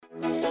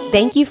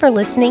Thank you for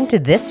listening to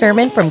this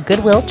sermon from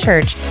Goodwill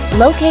Church,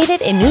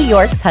 located in New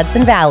York's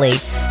Hudson Valley.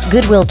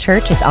 Goodwill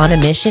Church is on a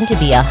mission to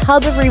be a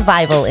hub of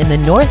revival in the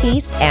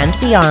Northeast and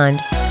beyond.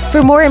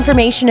 For more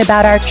information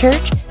about our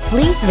church,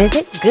 please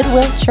visit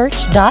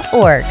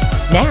goodwillchurch.org.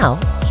 Now,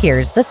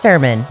 here's the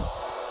sermon.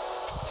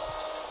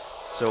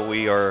 So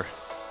we are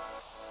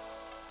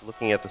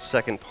looking at the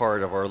second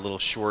part of our little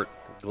short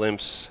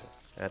glimpse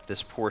at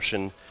this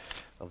portion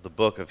of the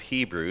book of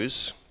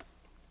Hebrews.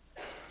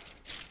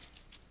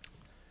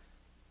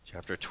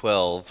 Chapter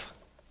 12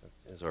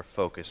 is our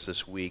focus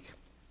this week.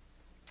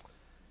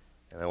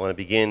 And I want to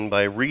begin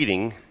by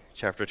reading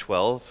chapter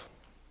 12,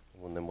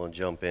 and then we'll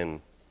jump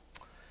in.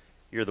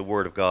 Hear the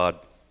word of God.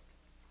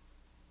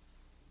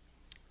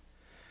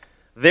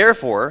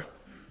 Therefore,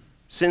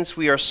 since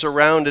we are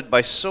surrounded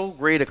by so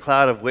great a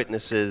cloud of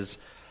witnesses,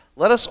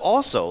 let us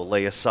also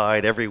lay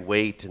aside every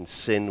weight and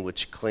sin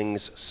which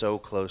clings so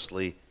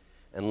closely,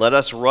 and let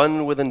us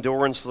run with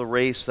endurance the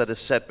race that is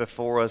set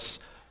before us,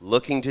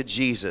 looking to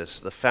Jesus,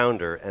 the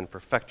founder and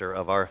perfecter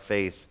of our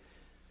faith,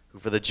 who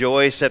for the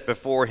joy set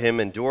before him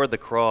endured the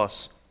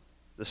cross,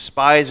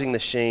 despising the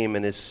shame,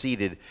 and is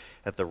seated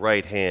at the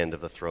right hand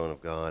of the throne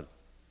of God.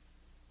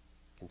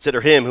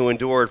 Consider him who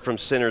endured from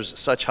sinners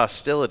such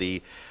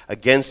hostility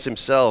against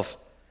himself,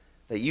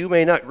 that you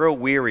may not grow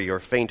weary or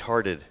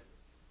faint-hearted.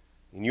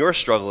 In your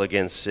struggle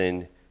against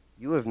sin,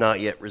 you have not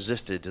yet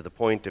resisted to the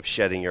point of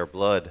shedding your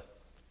blood.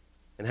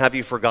 And have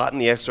you forgotten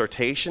the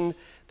exhortation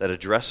that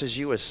addresses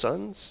you as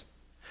sons?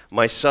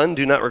 My son,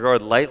 do not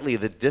regard lightly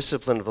the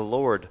discipline of the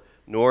Lord,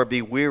 nor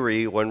be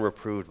weary when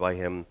reproved by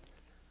him.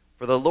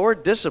 For the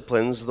Lord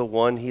disciplines the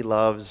one he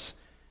loves,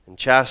 and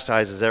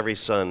chastises every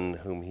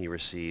son whom he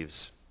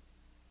receives.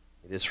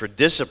 It is for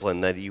discipline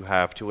that you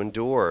have to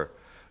endure.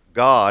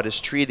 God is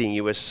treating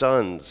you as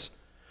sons.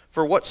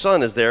 For what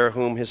son is there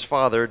whom his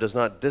father does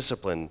not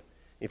discipline?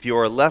 If you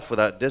are left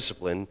without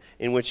discipline,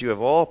 in which you have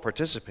all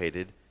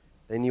participated,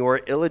 then you are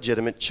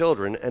illegitimate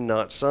children and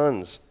not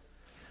sons.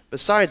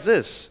 Besides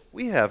this,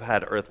 we have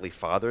had earthly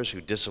fathers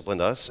who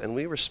disciplined us, and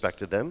we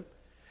respected them.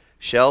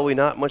 Shall we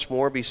not much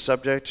more be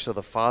subject to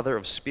the Father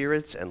of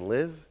spirits and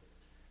live?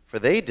 For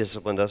they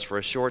disciplined us for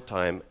a short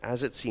time,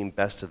 as it seemed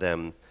best to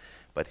them,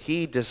 but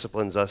he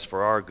disciplines us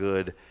for our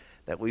good,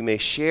 that we may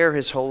share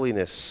his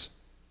holiness.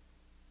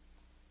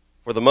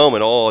 For the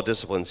moment, all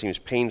discipline seems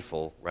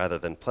painful rather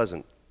than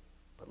pleasant,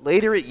 but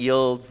later it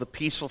yields the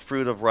peaceful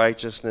fruit of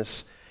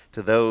righteousness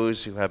to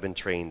those who have been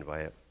trained by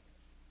it.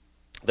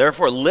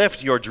 Therefore,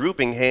 lift your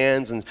drooping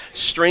hands and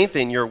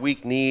strengthen your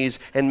weak knees,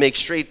 and make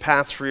straight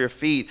paths for your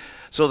feet,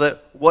 so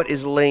that what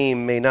is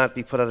lame may not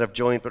be put out of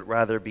joint, but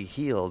rather be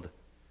healed.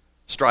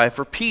 Strive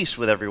for peace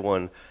with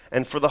everyone,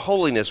 and for the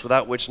holiness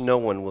without which no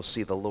one will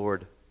see the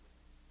Lord.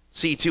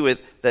 See to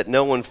it that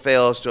no one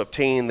fails to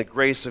obtain the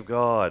grace of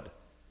God,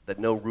 that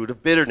no root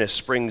of bitterness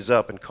springs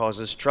up and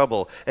causes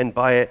trouble, and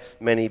by it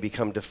many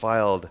become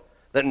defiled.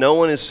 That no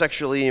one is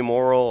sexually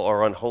immoral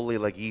or unholy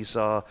like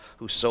Esau,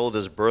 who sold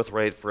his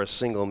birthright for a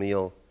single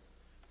meal.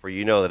 For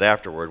you know that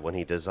afterward, when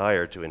he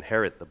desired to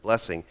inherit the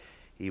blessing,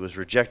 he was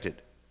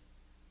rejected.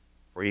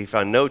 For he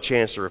found no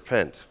chance to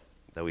repent,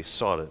 though he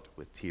sought it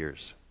with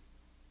tears.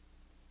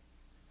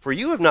 For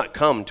you have not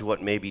come to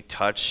what may be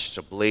touched,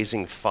 a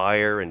blazing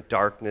fire and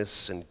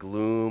darkness and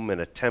gloom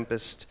and a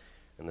tempest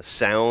and the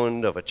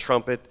sound of a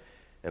trumpet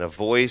and a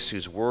voice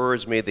whose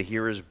words made the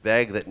hearers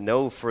beg that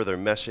no further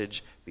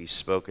message be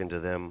spoken to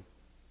them.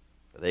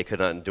 For they could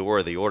not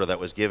endure the order that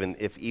was given,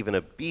 if even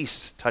a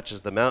beast touches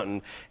the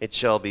mountain, it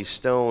shall be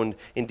stoned.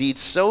 Indeed,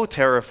 so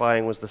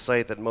terrifying was the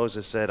sight that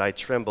Moses said, I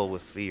tremble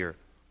with fear.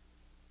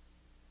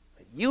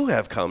 But you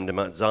have come to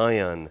Mount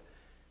Zion,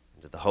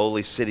 and to the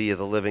holy city of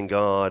the living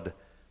God,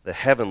 the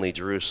heavenly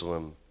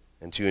Jerusalem,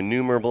 and to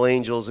innumerable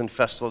angels in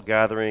festal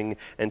gathering,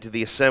 and to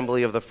the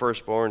assembly of the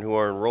firstborn who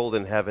are enrolled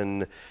in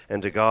heaven,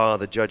 and to God,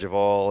 the judge of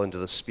all, and to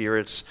the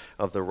spirits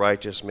of the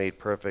righteous made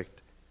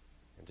perfect,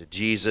 and to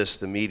Jesus,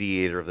 the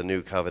mediator of the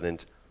new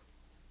covenant,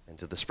 and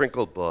to the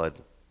sprinkled blood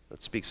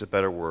that speaks a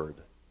better word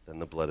than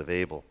the blood of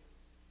Abel.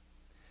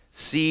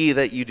 See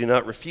that you do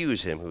not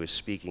refuse him who is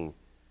speaking,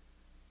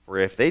 for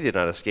if they did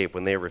not escape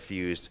when they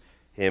refused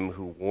him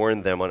who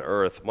warned them on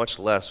earth, much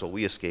less will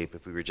we escape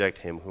if we reject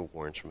him who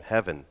warns from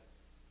heaven.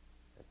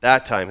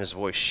 That time his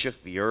voice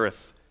shook the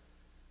earth.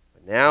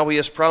 But now he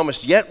has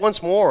promised, yet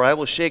once more I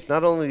will shake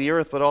not only the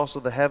earth but also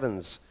the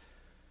heavens.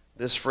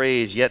 This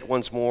phrase, yet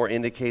once more,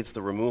 indicates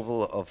the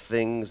removal of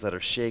things that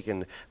are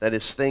shaken, that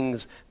is,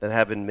 things that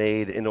have been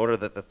made, in order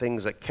that the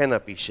things that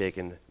cannot be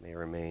shaken may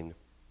remain.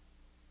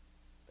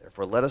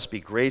 Therefore let us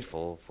be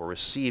grateful for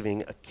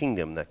receiving a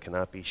kingdom that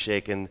cannot be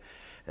shaken,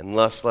 and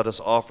thus let us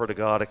offer to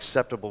God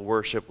acceptable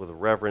worship with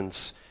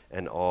reverence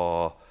and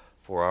awe,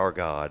 for our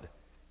God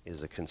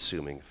is a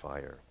consuming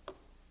fire.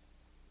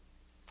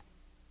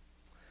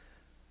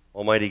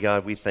 Almighty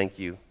God, we thank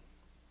you.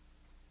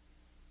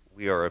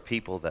 We are a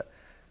people that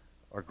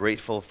are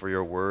grateful for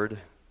your word.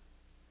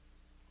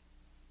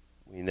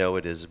 We know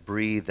it is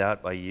breathed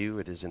out by you.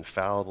 It is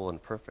infallible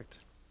and perfect.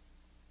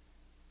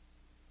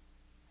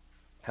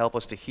 Help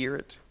us to hear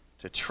it,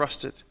 to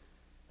trust it,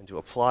 and to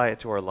apply it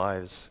to our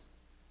lives.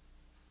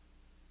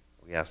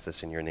 We ask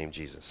this in your name,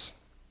 Jesus.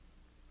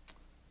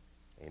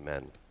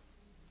 Amen.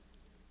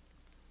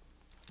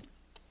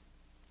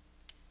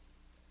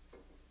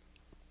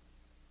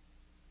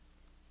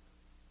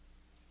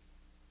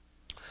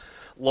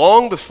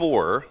 Long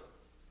before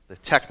the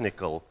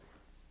technical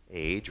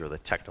age or the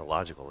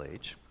technological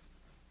age,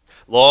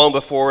 long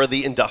before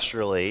the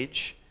industrial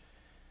age,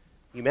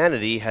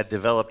 humanity had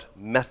developed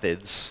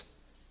methods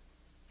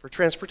for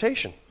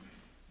transportation.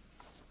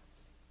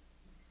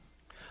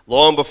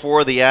 Long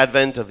before the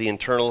advent of the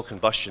internal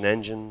combustion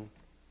engine,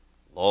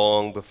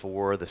 long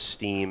before the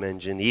steam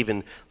engine,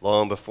 even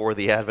long before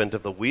the advent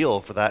of the wheel,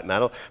 for that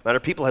matter,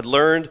 people had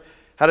learned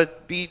how to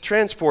be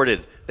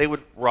transported. They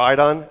would ride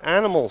on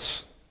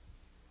animals.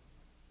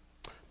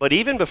 But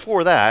even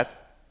before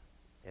that,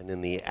 and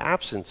in the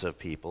absence of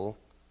people,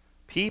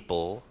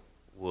 people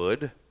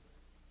would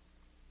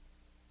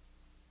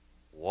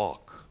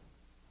walk.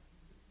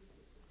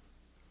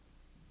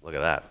 Look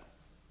at that.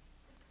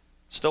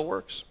 Still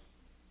works.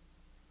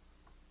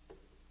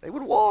 They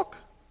would walk.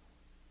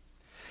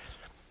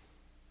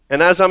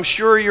 And as I'm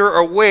sure you're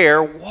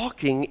aware,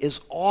 walking is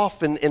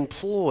often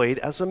employed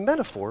as a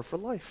metaphor for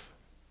life.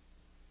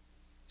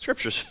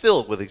 Scripture's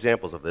filled with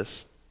examples of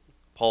this.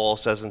 Paul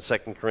says in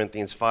 2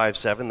 Corinthians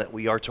 5:7 that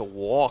we are to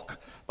walk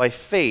by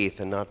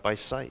faith and not by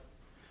sight.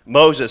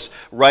 Moses,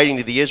 writing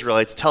to the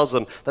Israelites, tells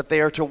them that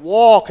they are to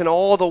walk in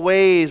all the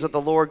ways that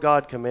the Lord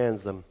God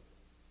commands them.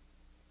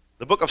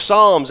 The book of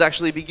Psalms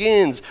actually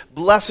begins,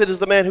 "Blessed is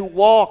the man who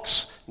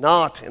walks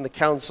not in the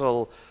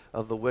counsel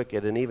of the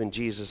wicked." And even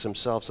Jesus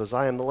himself says,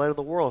 "I am the light of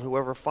the world.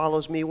 Whoever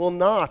follows me will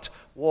not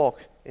walk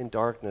in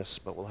darkness,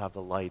 but will have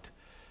the light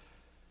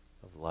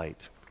of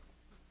light."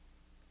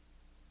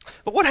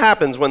 But what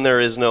happens when there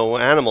is no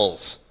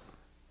animals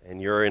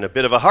and you're in a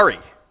bit of a hurry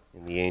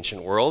in the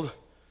ancient world?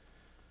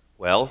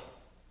 Well,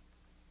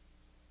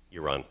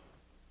 you run.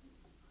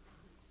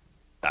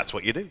 That's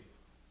what you do.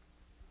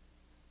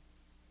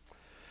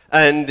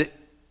 And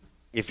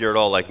if you're at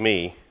all like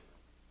me,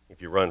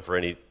 if you run for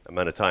any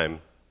amount of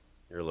time,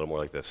 you're a little more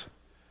like this.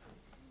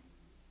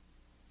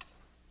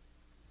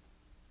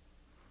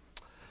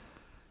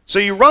 So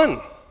you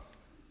run.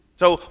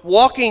 So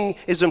walking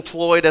is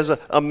employed as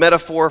a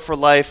metaphor for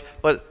life,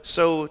 but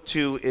so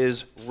too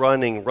is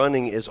running.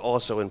 Running is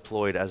also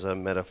employed as a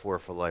metaphor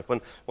for life.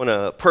 When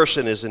a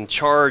person is in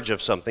charge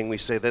of something, we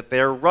say that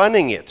they're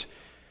running it.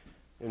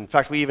 In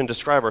fact, we even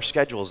describe our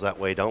schedules that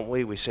way, don't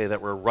we? We say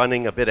that we're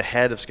running a bit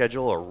ahead of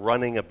schedule or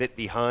running a bit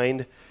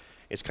behind.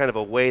 It's kind of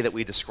a way that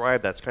we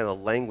describe that. It's kind of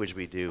the language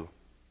we do.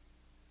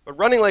 But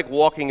running like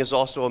walking is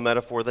also a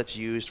metaphor that's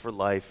used for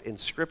life in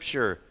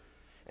Scripture.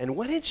 And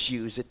when it's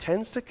used, it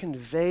tends to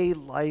convey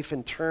life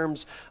in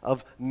terms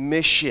of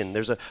mission.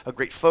 There's a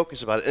great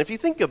focus about it. And if you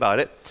think about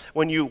it,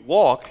 when you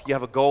walk, you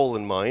have a goal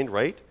in mind,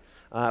 right?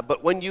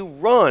 But when you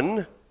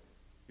run,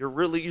 you're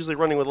really usually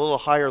running with a little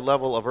higher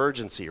level of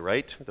urgency,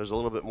 right? There's a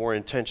little bit more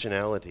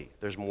intentionality.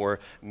 There's more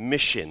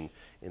mission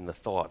in the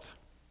thought.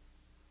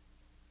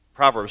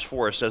 Proverbs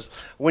 4 says,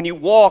 "When you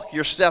walk,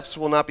 your steps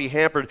will not be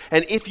hampered,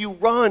 and if you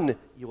run,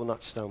 you will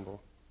not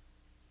stumble."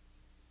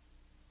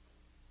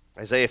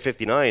 Isaiah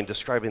 59,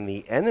 describing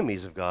the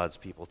enemies of God's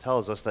people,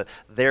 tells us that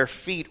their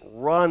feet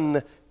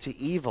run to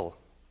evil.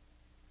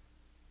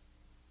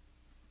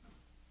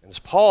 And as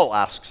Paul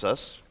asks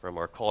us from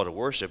our call to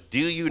worship, "Do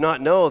you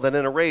not know that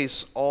in a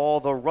race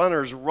all the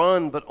runners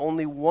run, but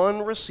only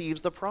one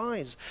receives the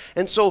prize?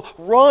 And so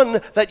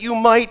run that you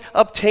might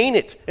obtain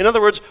it." In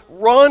other words,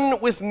 run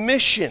with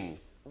mission,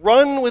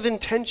 run with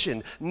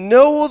intention,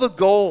 know the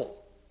goal.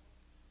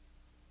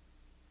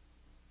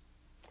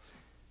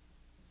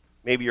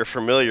 Maybe you're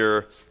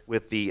familiar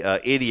with the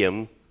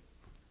idiom,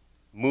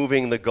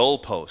 "moving the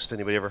goalpost."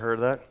 Anybody ever heard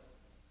of that?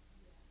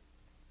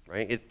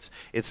 Right?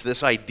 It's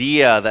this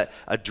idea that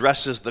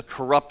addresses the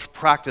corrupt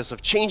practice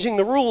of changing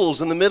the rules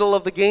in the middle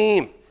of the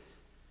game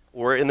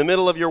or in the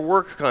middle of your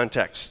work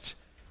context.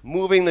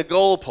 Moving the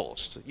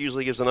goalpost. It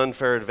usually gives an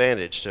unfair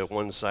advantage to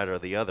one side or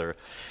the other.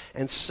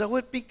 And so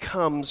it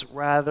becomes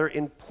rather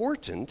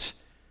important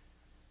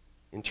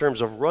in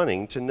terms of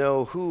running to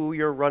know who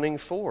you're running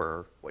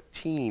for, what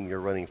team you're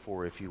running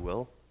for, if you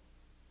will.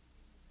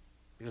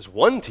 Because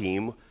one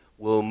team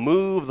will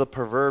move the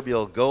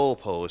proverbial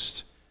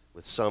goalpost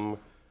with some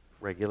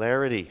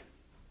regularity,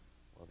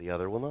 while the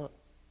other will not.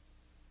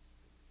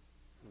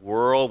 The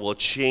world will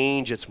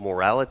change its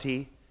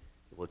morality,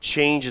 it will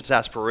change its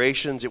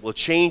aspirations, it will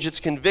change its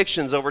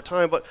convictions over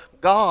time, but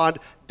God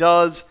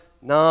does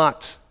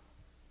not.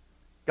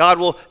 God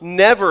will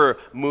never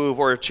move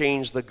or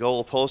change the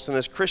goalpost, and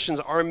as Christians,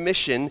 our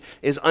mission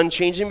is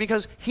unchanging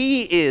because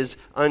He is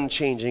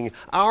unchanging.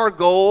 Our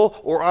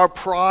goal, or our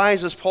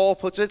prize, as Paul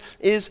puts it,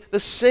 is the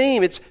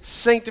same. It's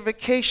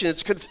sanctification,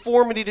 it's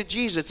conformity to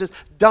Jesus, it's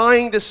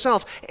dying to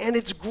self, and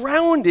it's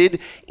grounded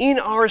in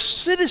our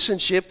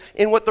citizenship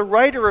in what the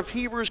writer of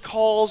Hebrews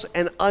calls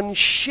an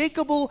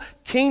unshakable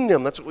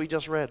kingdom. That's what we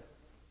just read.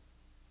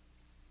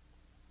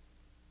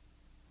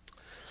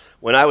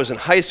 When I was in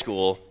high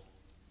school,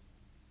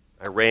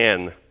 I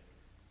ran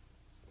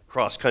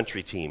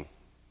cross-country team.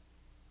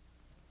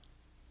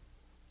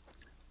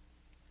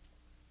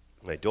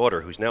 My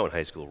daughter, who's now in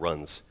high school,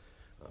 runs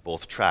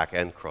both track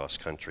and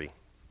cross-country.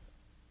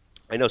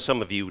 I know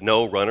some of you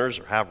know runners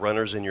or have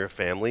runners in your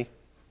family.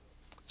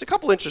 There's a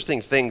couple interesting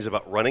things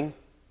about running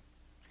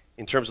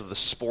in terms of the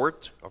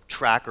sport of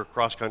track or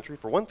cross-country.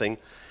 For one thing,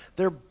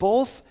 they're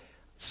both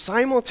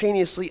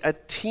simultaneously a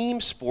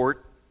team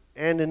sport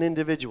and an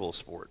individual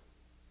sport.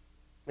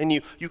 And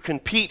you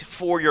compete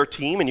for your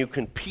team and you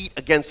compete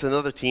against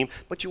another team,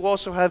 but you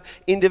also have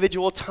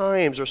individual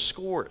times or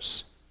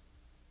scores.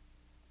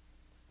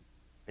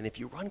 And if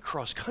you run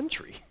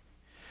cross-country,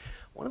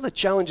 one of the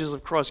challenges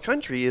of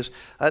cross-country is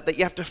that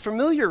you have to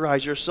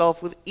familiarize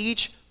yourself with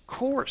each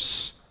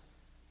course.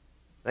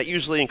 That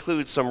usually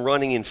includes some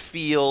running in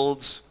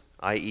fields,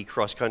 i.e.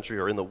 cross-country,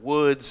 or in the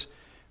woods.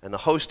 And the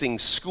hosting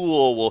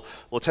school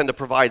will tend to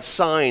provide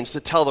signs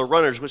to tell the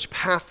runners which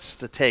paths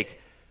to take.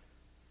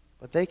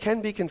 But they can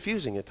be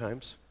confusing at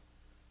times.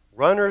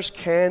 Runners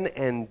can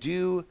and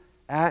do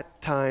at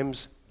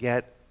times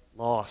get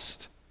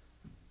lost.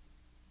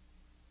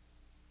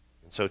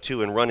 And so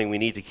too in running we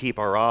need to keep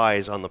our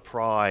eyes on the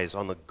prize,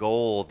 on the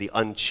goal, the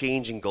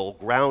unchanging goal,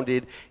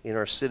 grounded in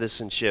our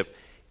citizenship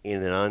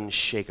in an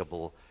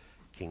unshakable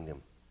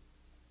kingdom.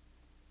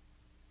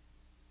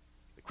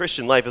 The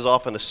Christian life is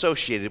often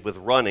associated with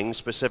running,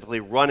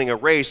 specifically running a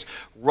race,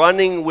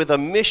 running with a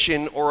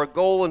mission or a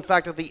goal. In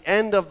fact, at the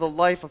end of the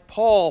life of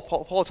Paul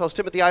tells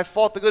Timothy, I've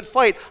fought the good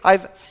fight.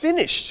 I've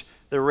finished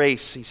the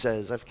race, he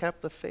says. I've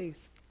kept the faith.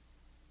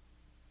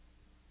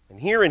 And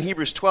here in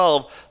Hebrews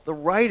 12, the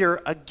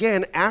writer,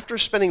 again, after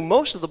spending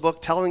most of the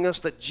book telling us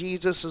that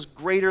Jesus is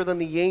greater than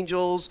the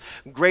angels,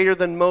 greater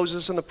than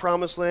Moses in the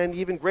promised land,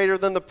 even greater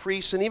than the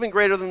priests, and even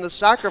greater than the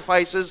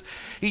sacrifices,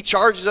 he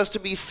charges us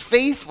to be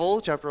faithful,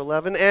 chapter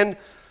 11, and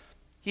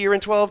here in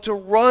 12, to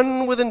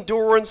run with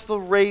endurance the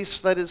race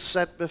that is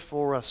set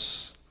before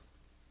us.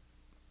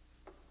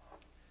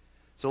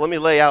 So let me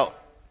lay out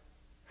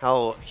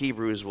how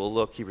Hebrews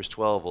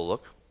 12 will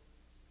look.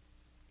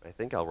 I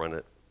think I'll run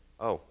it.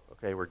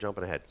 Okay, we're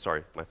jumping ahead.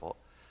 Sorry, my fault.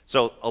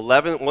 So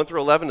 1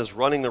 through 11 is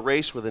running the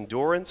race with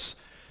endurance.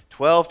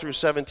 12 through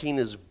 17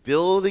 is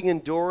building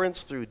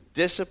endurance through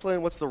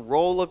discipline. What's the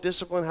role of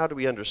discipline? How do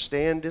we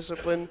understand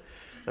discipline?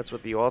 That's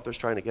what the author's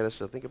trying to get us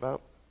to think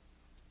about.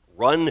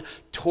 Run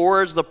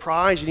towards the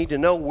prize. You need to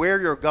know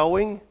where you're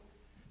going.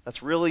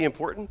 That's really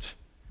important.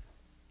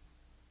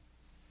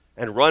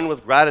 And run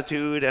with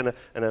gratitude and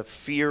a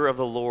fear of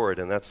the Lord.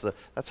 And that's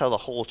how the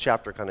whole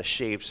chapter kind of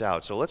shapes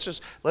out. So let's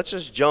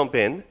just jump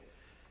in.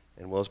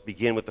 And we'll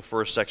begin with the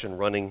first section,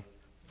 running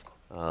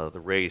the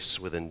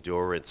race with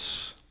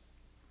endurance.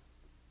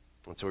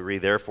 And so we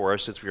read, therefore,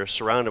 since we are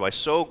surrounded by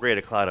so great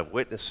a cloud of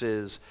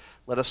witnesses,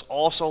 let us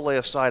also lay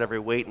aside every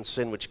weight and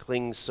sin which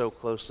clings so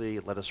closely.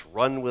 Let us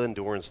run with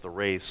endurance the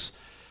race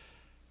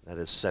that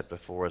is set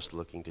before us,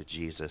 looking to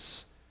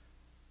Jesus,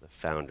 the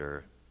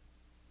founder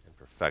and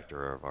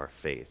perfecter of our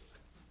faith.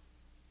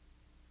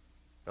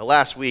 Now,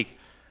 last week,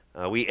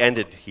 we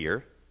ended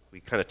here.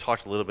 We kind of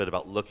talked a little bit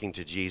about looking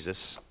to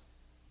Jesus.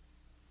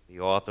 The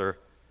author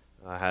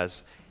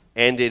has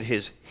ended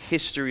his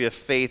history of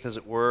faith, as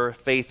it were,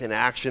 faith in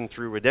action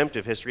through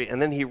redemptive history. And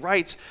then he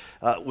writes,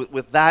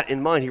 with that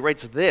in mind, he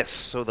writes this.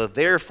 So the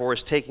therefore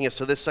is taking us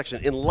to this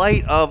section. In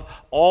light of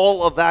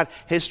all of that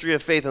history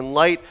of faith, in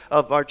light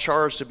of our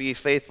charge to be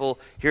faithful,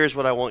 here's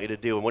what I want you to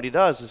do. And what he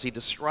does is he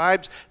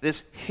describes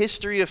this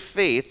history of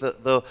faith,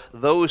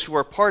 those who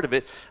are part of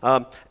it,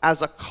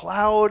 as a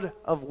cloud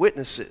of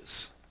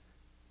witnesses.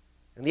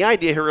 And the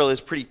idea here really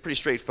is pretty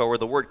straightforward.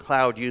 The word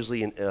cloud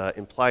usually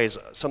implies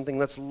something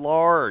that's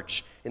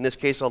large, in this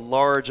case, a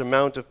large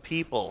amount of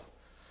people.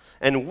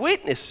 And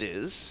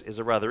witnesses is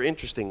a rather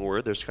interesting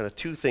word. There's kind of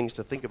two things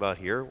to think about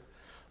here.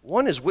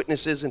 One is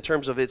witnesses in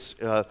terms of its,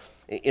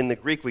 in the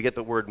Greek we get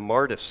the word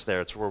martyrs there.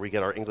 It's where we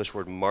get our English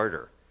word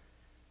martyr.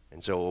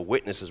 And so a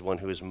witness is one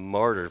who is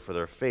martyred for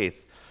their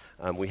faith.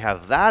 We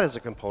have that as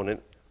a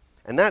component.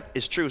 And that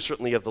is true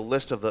certainly of the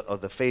list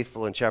of the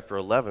faithful in chapter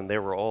 11. They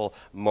were all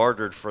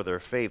martyred for their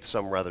faith,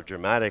 some rather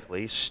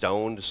dramatically,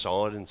 stoned,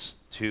 sawed in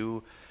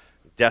two,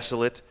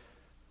 desolate,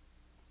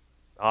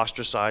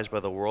 ostracized by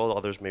the world,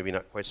 others maybe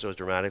not quite so as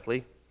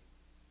dramatically.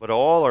 But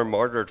all are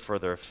martyred for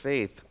their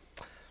faith.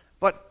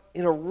 But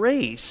in a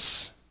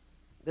race,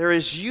 there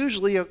is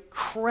usually a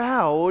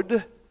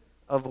crowd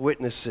of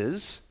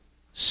witnesses,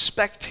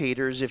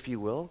 spectators, if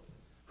you will,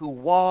 who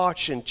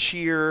watch and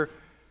cheer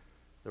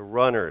the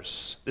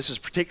runners. This is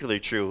particularly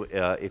true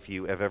if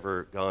you have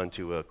ever gone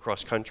to a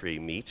cross-country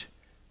meet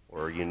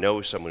or you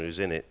know someone who's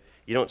in it.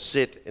 You don't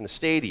sit in a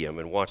stadium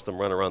and watch them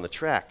run around the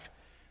track.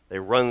 They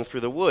run through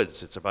the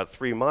woods. It's about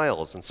 3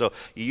 miles. And so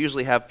you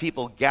usually have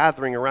people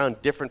gathering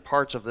around different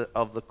parts of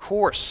the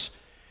course,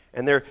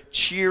 and they're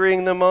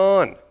cheering them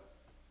on.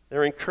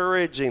 They're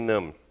encouraging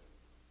them.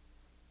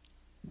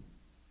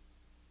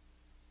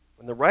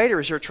 And the writer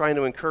is here trying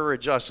to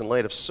encourage us in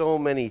light of so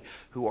many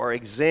who are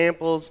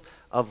examples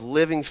of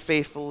living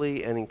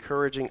faithfully and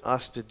encouraging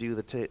us to do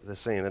the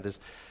same. That is,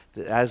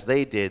 as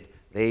they did,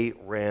 they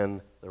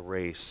ran the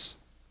race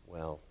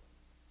well.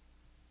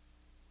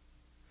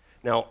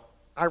 Now,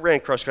 I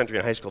ran cross country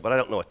in high school, but I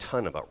don't know a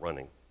ton about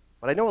running.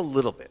 But I know a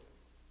little bit.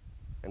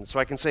 And so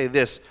I can say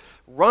this,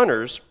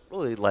 runners,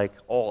 really like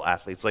all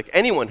athletes, like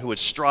anyone who would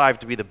strive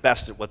to be the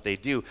best at what they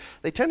do,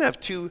 they tend to have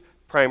two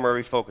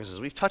primary focuses.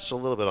 We've touched a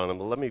little bit on them,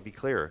 but let me be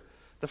clear.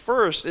 The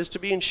first is to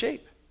be in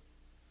shape.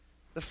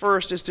 The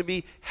first is to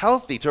be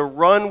healthy, to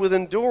run with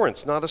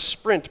endurance, not a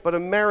sprint, but a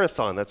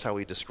marathon. That's how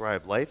we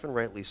describe life, and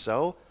rightly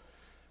so.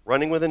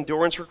 Running with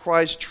endurance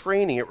requires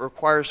training. It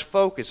requires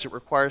focus. It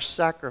requires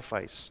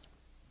sacrifice.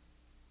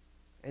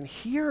 And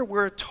here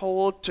we're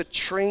told to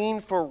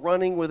train for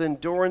running with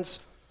endurance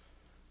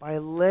by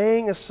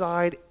laying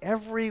aside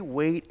every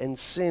weight and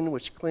sin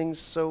which clings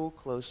so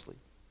closely.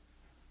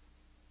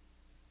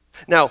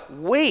 Now,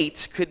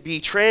 weight could be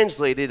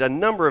translated a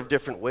number of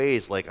different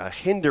ways, like a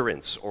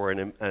hindrance or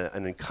an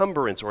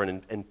encumbrance or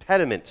an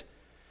impediment.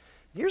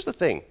 Here's the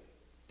thing.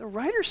 The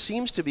writer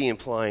seems to be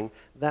implying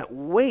that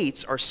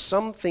weights are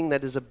something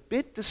that is a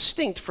bit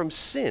distinct from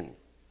sin.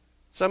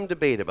 Some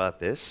debate about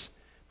this,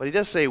 but he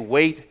does say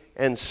weight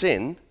and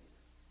sin.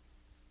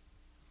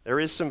 There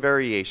is some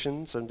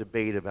variation, some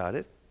debate about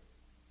it.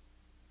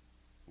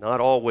 Not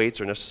all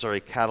weights are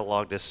necessarily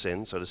cataloged as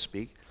sin, so to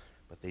speak,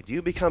 but they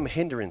do become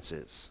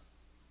hindrances.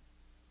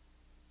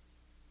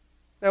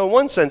 Now, in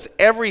one sense,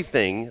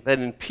 everything that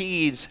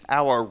impedes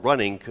our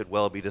running could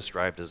well be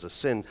described as a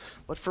sin,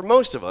 but for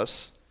most of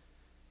us,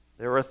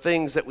 there are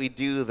things that we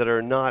do that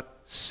are not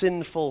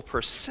sinful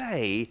per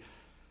se,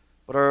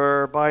 but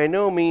are by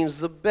no means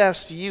the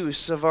best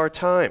use of our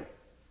time.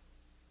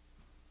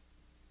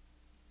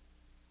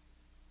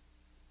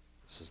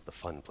 This is the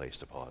fun place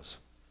to pause.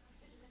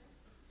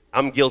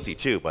 I'm guilty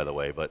too, by the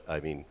way, but by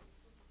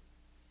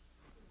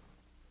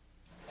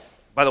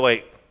the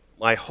way,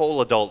 my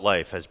whole adult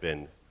life has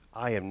been,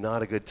 I am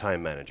not a good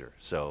time manager,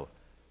 so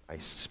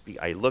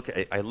I look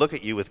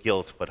at you with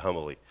guilt, but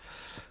humbly.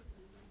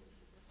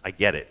 I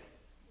get it.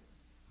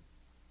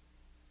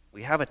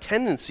 We have a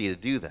tendency to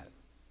do that.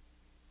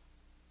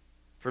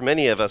 For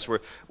many of us,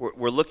 we're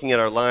looking at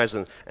our lives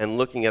and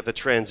looking at the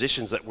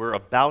transitions that we're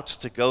about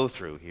to go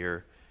through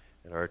here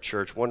in our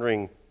church,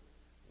 wondering,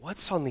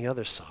 what's on the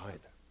other side?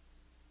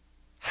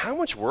 How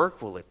much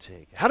work will it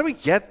take? How do we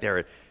get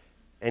there?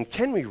 And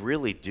can we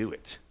really do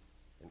it?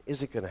 And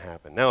is it going to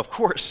happen? Now, of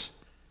course,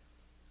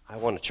 I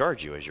want to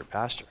charge you as your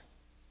pastor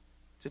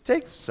to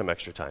take some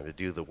extra time to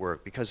do the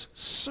work, because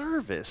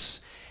service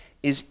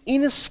is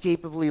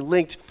inescapably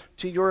linked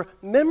to your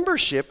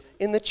membership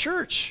in the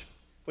church.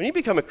 When you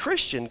become a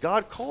Christian,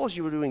 God calls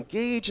you to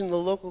engage in the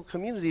local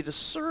community, to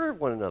serve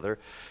one another,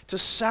 to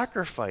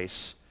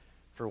sacrifice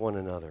for one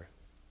another.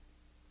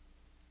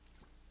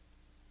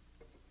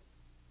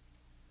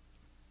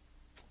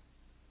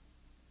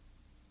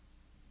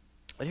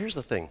 But here's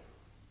the thing.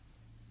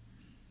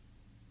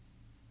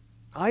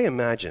 I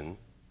imagine,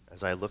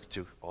 as I look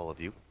to all of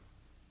you,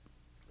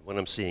 what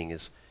I'm seeing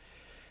is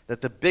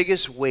that the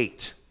biggest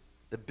weight,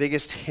 the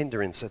biggest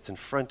hindrance that's in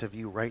front of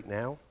you right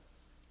now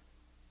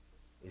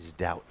is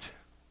doubt.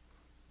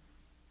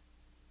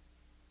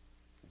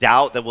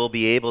 Doubt that we'll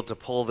be able to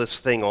pull this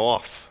thing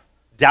off.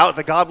 Doubt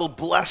that God will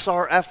bless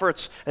our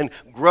efforts and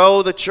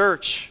grow the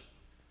church.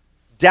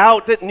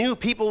 Doubt that new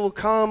people will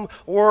come,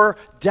 or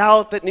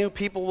doubt that new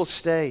people will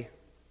stay.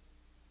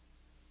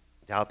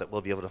 Doubt that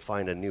we'll be able to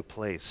find a new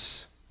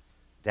place.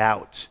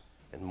 Doubt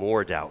and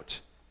more doubt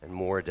and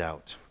more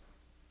doubt.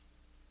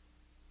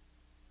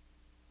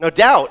 Now,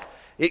 doubt,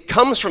 it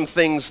comes from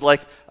things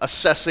like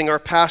assessing our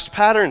past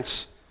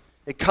patterns.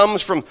 It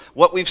comes from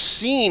what we've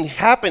seen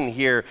happen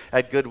here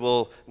at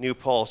Goodwill New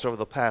Paltz over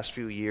the past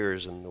few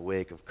years in the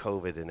wake of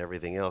COVID and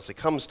everything else. It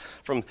comes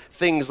from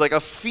things like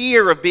a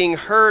fear of being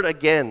hurt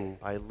again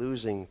by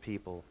losing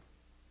people.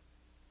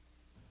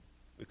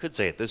 We could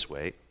say it this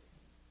way.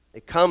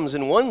 It comes,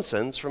 in one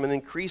sense, from an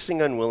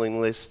increasing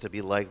unwillingness to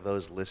be like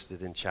those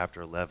listed in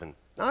chapter 11.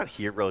 Not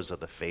heroes of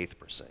the faith,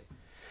 per se,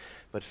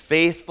 but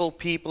faithful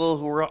people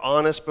who were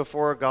honest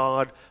before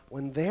God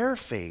when their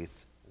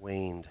faith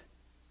waned,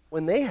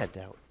 when they had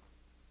doubt.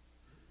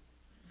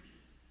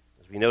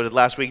 As we noted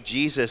last week,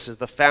 Jesus is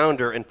the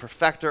founder and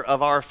perfecter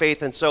of our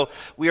faith, and so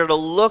we are to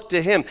look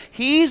to him.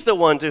 He's the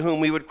one to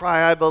whom we would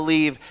cry, I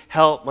believe,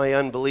 help my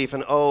unbelief,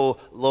 and oh,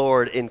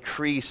 Lord,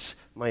 increase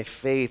my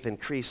faith,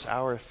 increase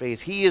our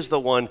faith. He is the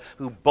one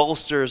who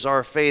bolsters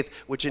our faith,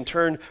 which in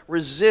turn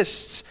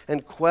resists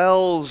and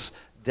quells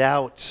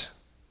doubt.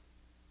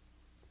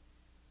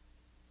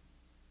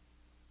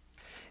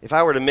 If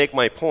I were to make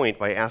my point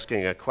by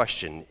asking a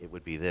question, it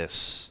would be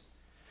this.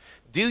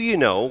 Do you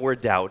know where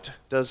doubt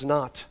does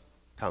not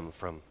come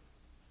from?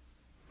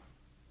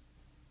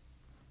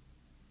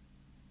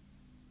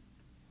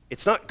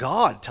 It's not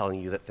God telling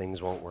you that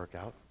things won't work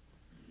out.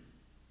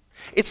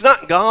 It's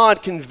not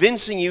God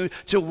convincing you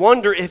to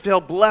wonder if he'll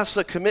bless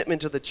a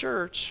commitment to the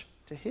church,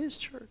 to his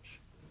church.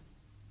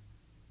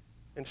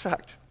 In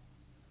fact,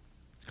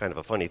 it's kind of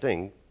a funny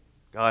thing.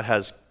 God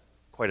has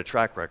quite a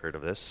track record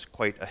of this,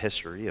 quite a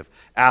history of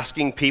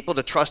asking people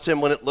to trust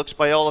him when it looks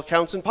by all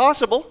accounts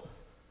impossible.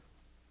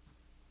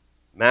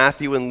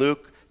 Matthew and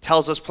Luke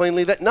tells us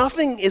plainly that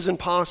nothing is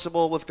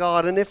impossible with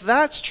God. And if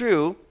that's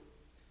true,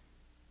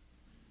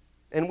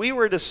 and we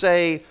were to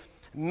say,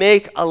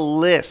 make a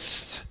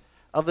list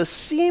of the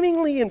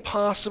seemingly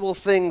impossible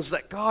things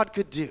that God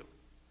could do,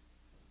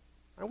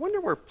 I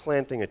wonder where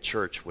planting a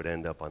church would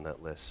end up on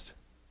that list.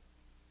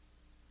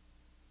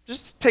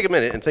 Just take a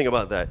minute and think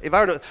about that. If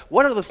I were to,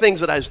 what are the things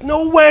that there's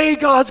no way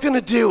God's going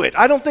to do it?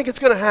 I don't think it's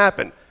going to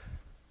happen.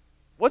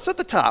 What's at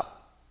the top?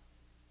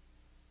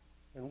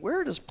 And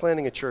where does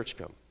planting a church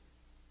come?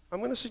 I'm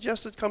going to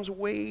suggest it comes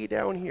way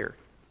down here.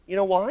 You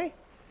know why?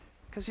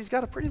 Because he's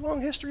got a pretty long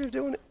history of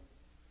doing it.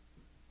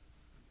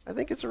 I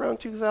think it's around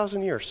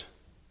 2,000 years.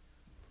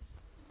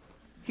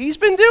 He's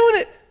been doing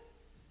it.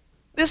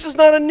 This is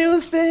not a new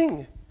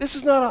thing. This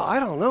is not a, I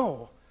don't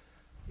know.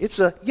 It's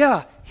a,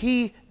 yeah,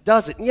 he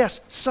does it. And yes,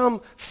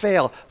 some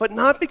fail, but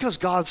not because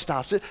God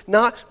stops it,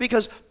 not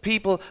because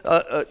people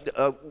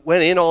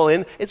went in all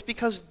in. It's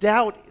because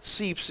doubt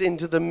seeps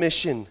into the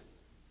mission.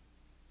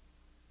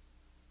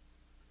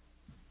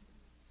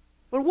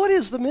 But what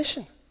is the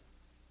mission?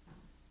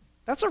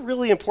 That's a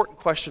really important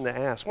question to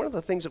ask. One of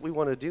the things that we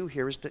want to do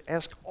here is to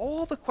ask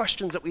all the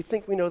questions that we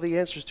think we know the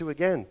answers to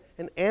again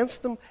and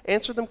answer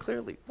them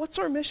clearly. What's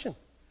our mission?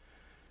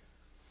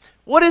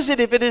 What is it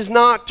if it is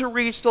not to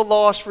reach the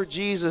lost for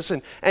Jesus?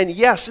 And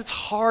yes, it's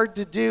hard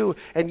to do.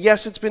 And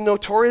yes, it's been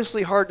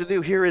notoriously hard to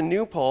do here in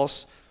New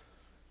Paltz.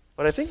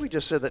 But I think we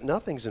just said that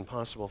nothing's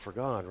impossible for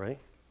God, right?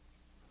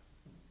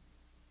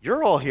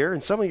 You're all here,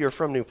 and some of you are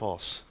from New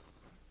Paltz.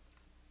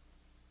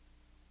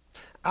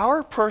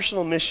 Our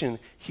personal mission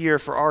here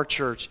for our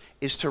church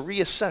is to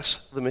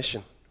reassess the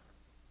mission,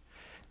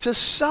 to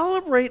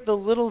celebrate the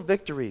little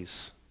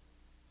victories.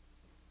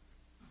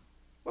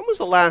 When was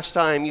the last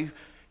time you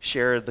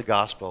shared the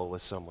gospel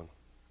with someone?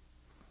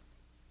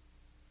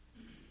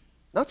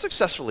 Not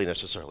successfully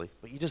necessarily,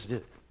 but you just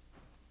did it.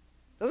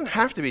 It doesn't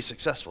have to be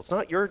successful. It's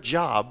not your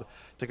job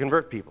to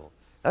convert people.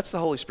 That's the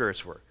Holy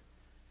Spirit's work.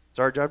 It's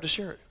our job to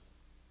share it.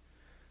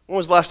 When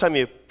was the last time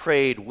you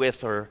prayed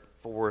with or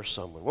for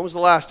someone? When was the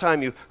last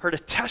time you heard a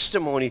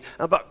testimony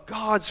about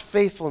God's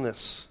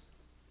faithfulness?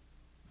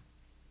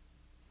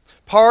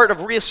 Part of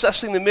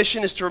reassessing the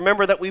mission is to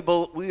remember that we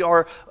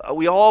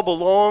all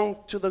belong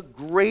to the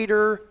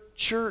greater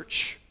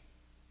church.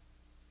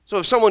 So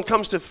if someone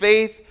comes to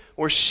faith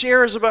or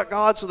shares about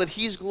God so that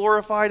he's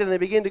glorified and they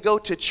begin to go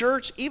to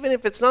church, even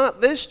if it's not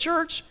this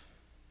church,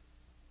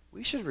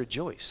 we should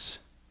rejoice.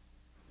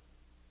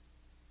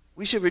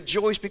 We should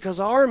rejoice because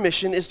our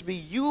mission is to be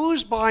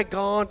used by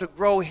God to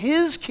grow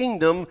his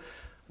kingdom,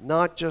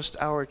 not just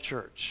our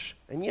church.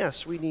 And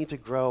yes, we need to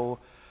grow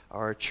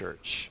our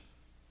church.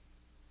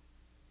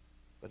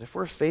 But if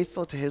we're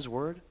faithful to his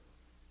word,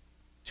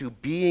 to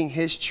being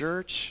his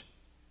church,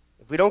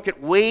 if we don't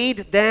get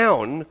weighed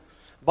down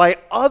by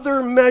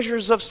other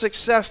measures of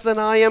success, then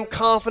I am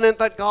confident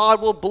that God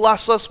will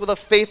bless us with a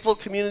faithful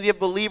community of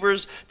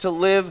believers to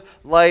live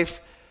life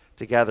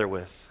together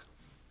with.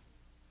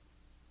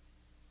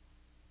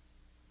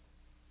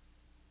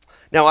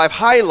 Now, I've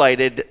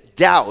highlighted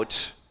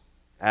doubt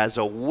as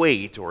a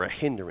weight or a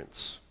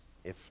hindrance,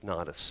 if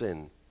not a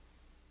sin.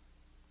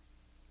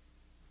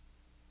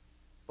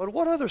 But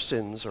what other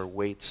sins or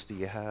weights do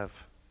you have?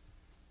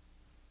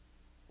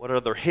 What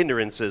other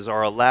hindrances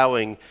are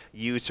allowing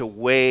you to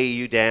weigh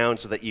you down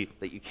so that you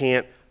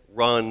can't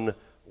run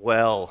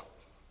well?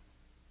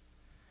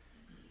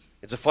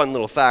 It's a fun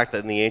little fact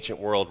that in the ancient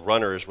world,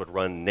 runners would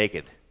run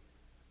naked.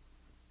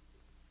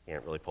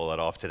 Can't really pull that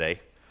off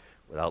today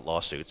without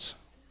lawsuits,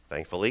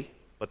 thankfully.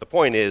 But the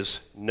point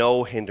is,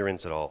 no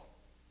hindrance at all.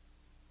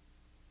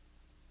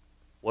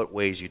 What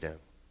weighs you down?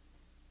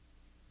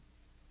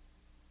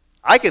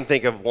 I can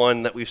think of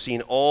one that we've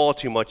seen all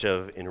too much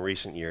of in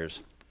recent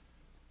years.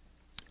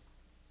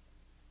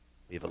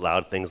 We've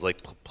allowed things like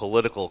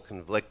political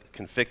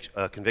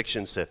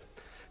convictions to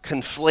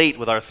conflate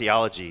with our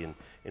theology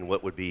in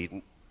what would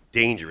be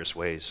dangerous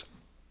ways.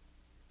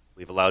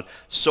 We've allowed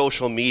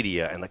social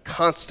media and the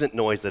constant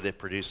noise that it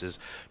produces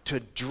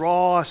to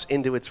draw us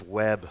into its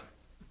web.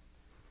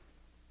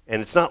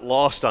 And it's not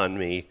lost on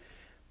me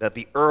that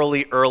the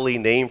early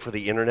name for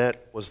the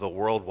internet was the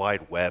World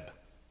Wide Web.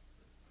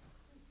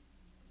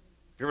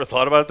 You ever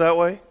thought about it that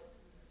way?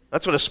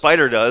 That's what a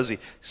spider does. He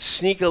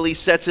sneakily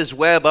sets his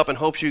web up and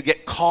hopes you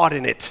get caught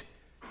in it,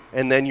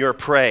 and then you're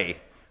prey.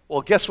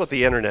 Well, guess what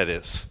the internet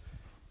is?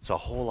 It's a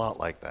whole lot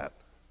like that.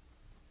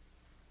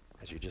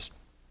 As you just,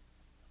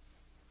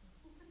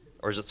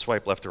 or is it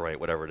swipe left or right,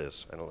 whatever it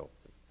is? I don't know.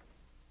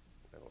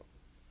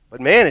 But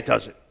man, it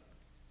does it.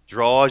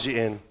 Draws you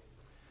in.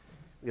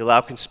 We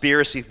allow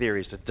conspiracy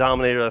theories to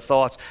dominate our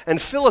thoughts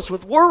and fill us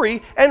with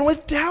worry and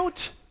with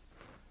doubt.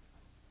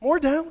 More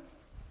doubt.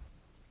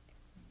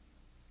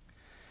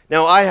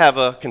 Now, I have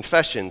a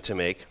confession to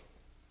make.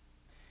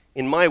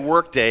 In my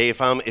work day, if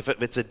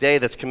it's a day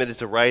that's committed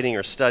to writing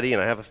or study,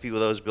 and I have a few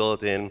of those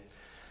built in,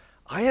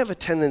 I have a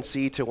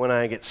tendency to, when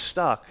I get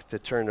stuck, to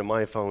turn to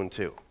my phone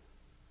too.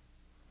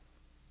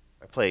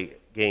 I play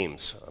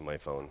games on my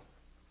phone,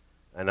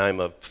 and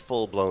I'm a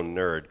full-blown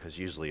nerd because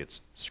usually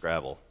it's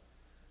Scrabble.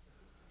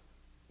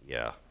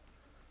 Yeah.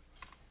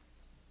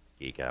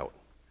 Geek out.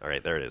 All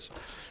right, there it is.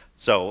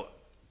 So,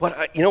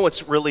 but you know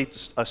what's really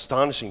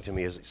astonishing to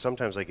me is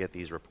sometimes I get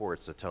these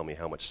reports that tell me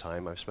how much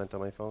time I've spent on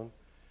my phone,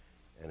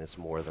 and it's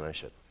more than I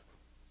should.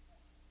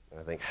 And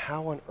I think,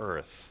 how on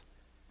earth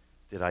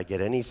did I get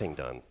anything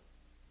done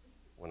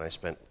when I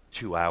spent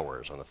 2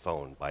 hours on the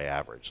phone by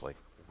average? Like,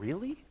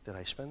 really? Did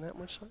I spend that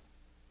much time?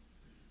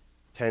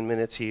 10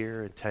 minutes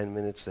here and 10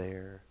 minutes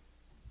there.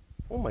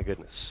 Oh my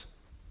goodness.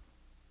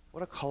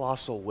 What a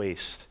colossal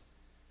waste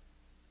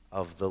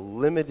of the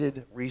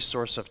limited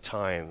resource of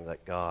time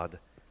that God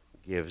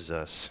gives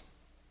us.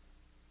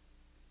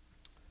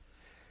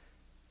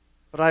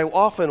 But I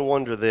often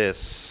wonder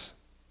this: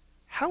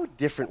 how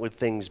different would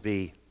things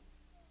be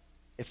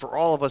if for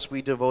all of us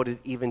we devoted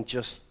even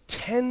just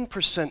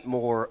 10%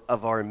 more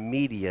of our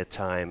media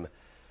time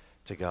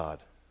to God?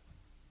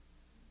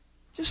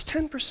 Just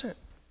 10%.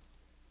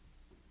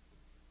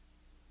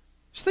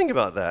 Just think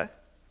about that.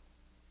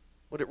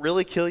 Would it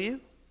really kill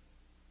you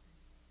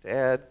to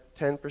add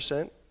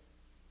 10%?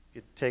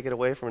 You'd take it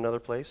away from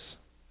another place?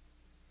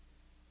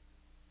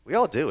 We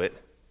all do it.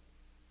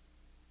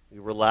 We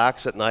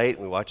relax at night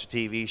and we watch a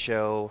TV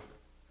show.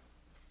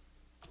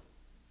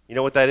 You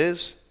know what that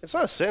is? It's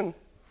not a sin.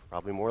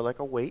 Probably more like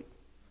a weight,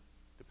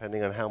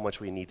 depending on how much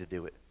we need to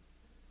do it,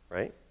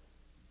 right?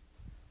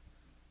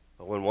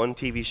 But when one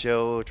TV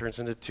show turns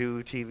into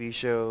 2 TV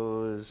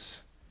shows,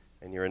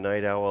 and you're a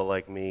night owl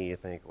like me, you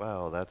think,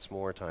 wow, that's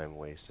more time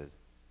wasted.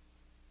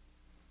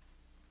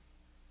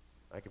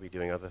 I could be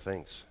doing other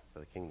things for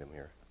the kingdom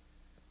here.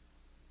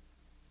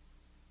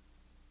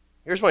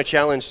 Here's my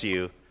challenge to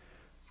you.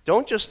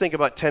 Don't just think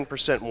about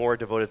 10% more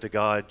devoted to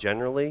God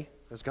generally,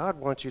 because God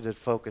wants you to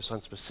focus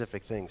on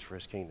specific things for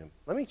his kingdom.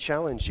 Let me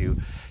challenge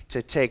you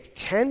to take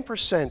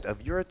 10%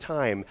 of your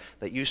time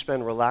that you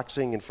spend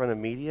relaxing in front of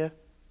media,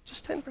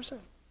 just 10%,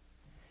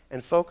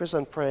 and focus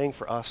on praying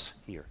for us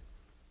here.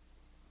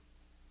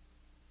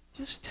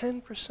 Just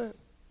 10%.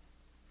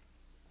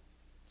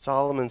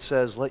 Solomon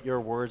says, let your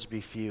words be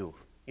few.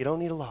 You don't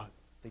need a lot.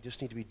 They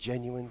just need to be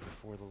genuine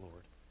before the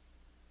Lord.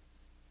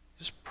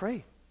 Just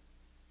pray.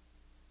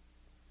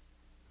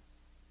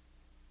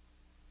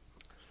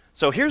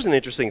 So here's an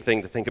interesting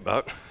thing to think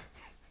about,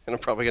 and I'm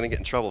probably going to get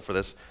in trouble for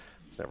this.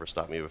 It's never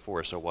stopped me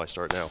before, so why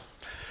start now?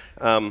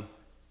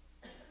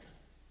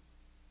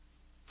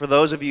 For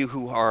those of you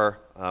who are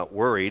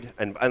worried,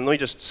 and let me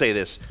just say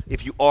this,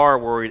 if you are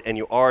worried and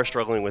you are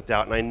struggling with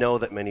doubt, and I know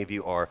that many of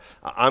you are,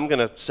 I'm going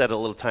to set a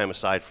little time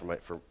aside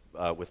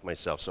with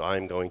myself, so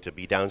I'm going to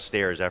be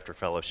downstairs after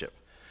fellowship,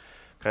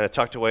 kind of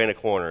tucked away in a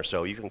corner,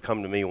 so you can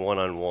come to me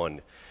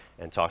one-on-one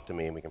and talk to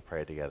me, and we can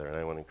pray together, and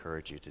I want to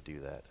encourage you to do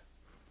that.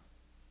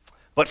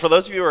 But for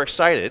those of you who are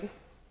excited,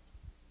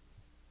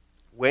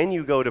 when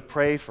you go to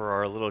pray for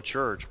our little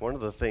church, one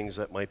of the things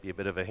that might be a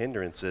bit of a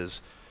hindrance is,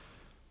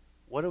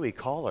 what do we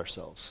call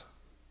ourselves?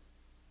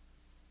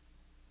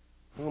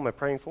 Who am I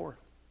praying for?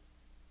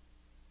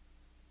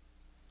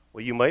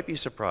 Well, you might be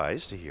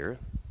surprised to hear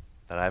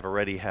that I've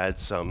already had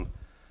some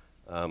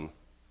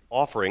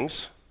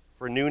offerings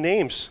for new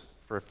names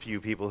for a few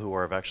people who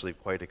are actually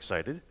quite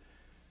excited.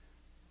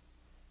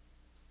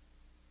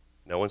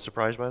 No one's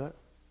surprised by that?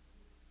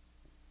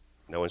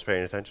 No one's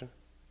paying attention?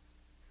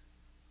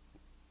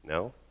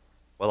 No?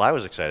 Well, I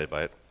was excited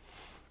by it.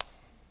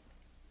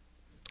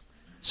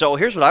 So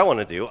here's what I want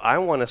to do. I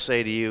want to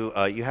say to you,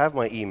 you have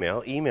my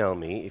email. Email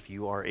me if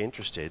you are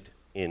interested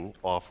in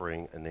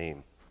offering a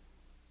name.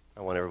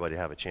 I want everybody to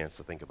have a chance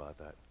to think about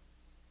that.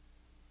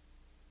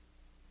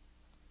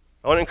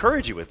 I want to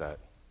encourage you with that.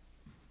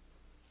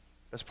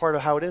 That's part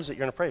of how it is that you're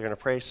going to pray. You're going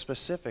to pray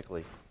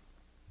specifically.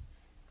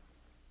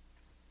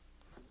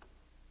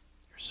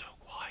 You're so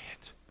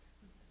quiet.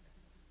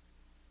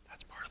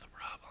 That's part of the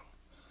problem.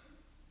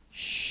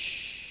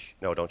 Shh.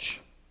 No, don't shh.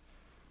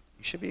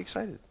 You should be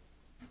excited.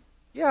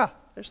 Yeah,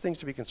 there's things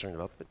to be concerned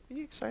about, but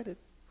be excited.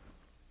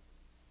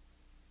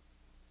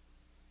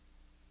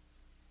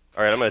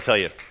 All right, I'm going to tell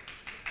you.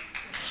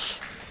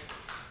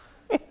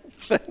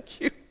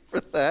 Thank you for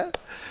that.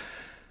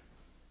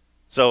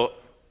 So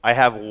I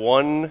have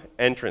one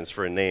entrance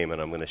for a name,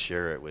 and I'm going to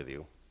share it with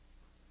you.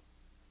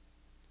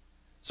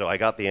 So I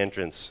got the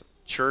entrance,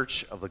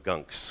 Church of the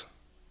Gunks.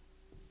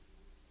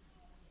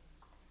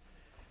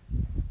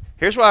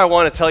 Here's what I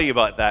want to tell you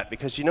about that,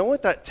 because you know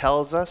what that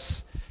tells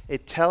us?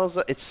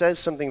 It says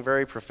something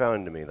very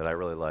profound to me that I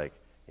really like.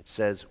 It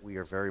says we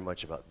are very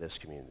much about this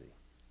community.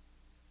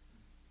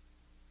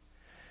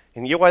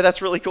 And you know why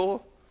that's really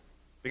cool?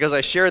 Because I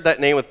shared that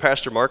name with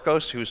Pastor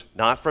Marcos, who's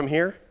not from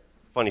here.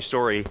 Funny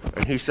story.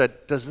 And he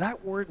said, does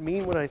that word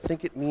mean what I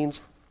think it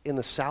means in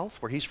the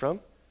South, where he's from?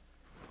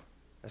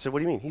 I said, what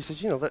do you mean? He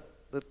says, you know,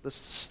 the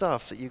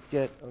stuff that you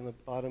get on the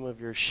bottom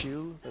of your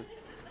shoe.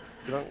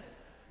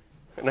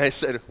 And I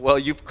said, well,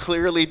 you've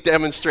clearly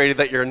demonstrated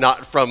that you're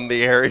not from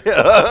the area.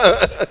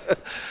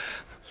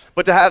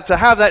 But to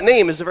have that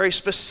name is very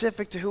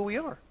specific to who we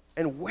are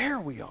and where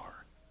we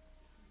are.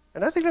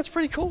 And I think that's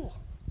pretty cool.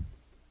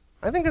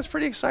 I think that's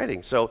pretty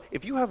exciting. So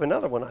if you have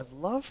another one, I'd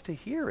love to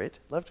hear it.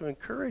 Love to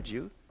encourage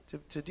you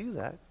to do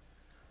that.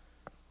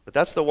 But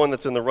that's the one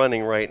that's in the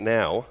running right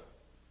now.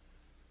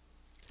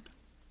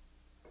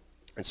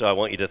 And so I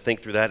want you to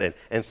think through that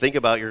and think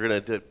about you're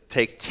going to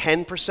take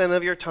 10%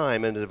 of your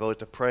time and devote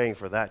to praying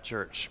for that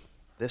church,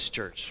 this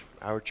church,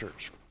 our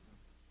church.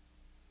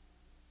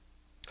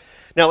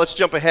 Now let's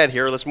jump ahead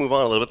here. Let's move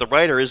on a little bit. The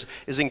writer is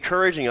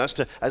encouraging us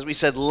to, as we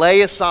said,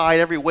 lay aside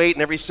every weight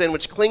and every sin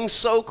which clings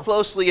so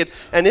closely.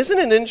 And isn't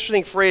it an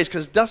interesting phrase?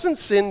 Because doesn't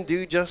sin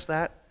do just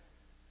that?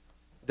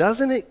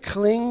 Doesn't it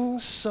cling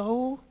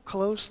so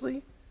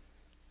closely?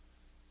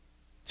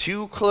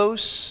 Too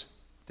close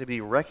to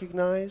be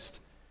recognized?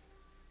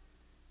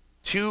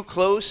 Too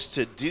close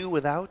to do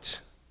without?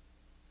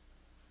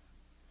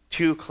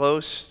 Too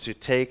close to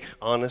take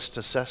honest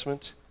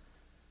assessment?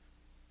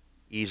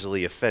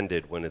 Easily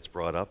offended when it's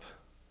brought up?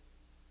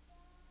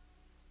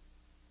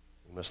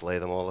 We must lay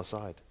them all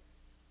aside.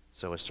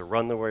 So as to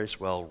run the race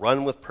well,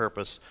 run with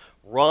purpose,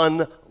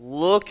 run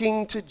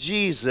looking to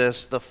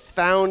Jesus, the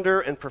founder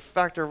and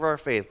perfecter of our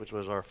faith, which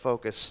was our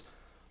focus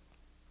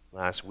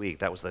last week.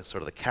 That was sort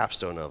of the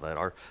capstone of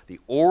it. The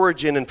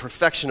origin and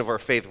perfection of our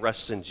faith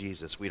rests in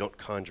Jesus. We don't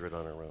conjure it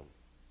on our own.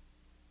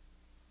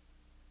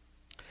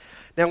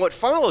 Now, what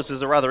follows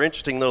is a rather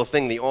interesting little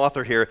thing. The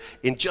author here,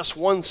 in just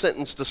one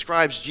sentence,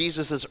 describes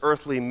Jesus'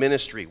 earthly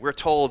ministry. We're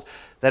told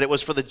that it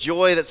was for the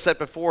joy that's set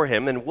before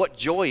him. And what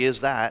joy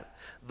is that?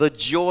 The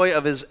joy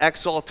of his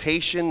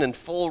exaltation and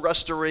full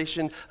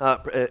restoration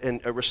and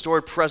a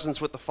restored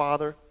presence with the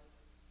Father.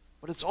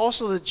 But it's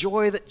also the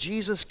joy that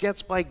Jesus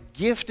gets by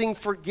gifting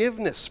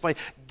forgiveness, by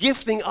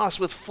gifting us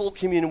with full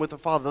communion with the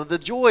Father. The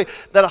joy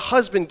that a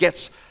husband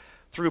gets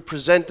through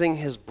presenting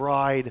his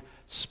bride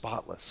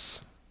spotless.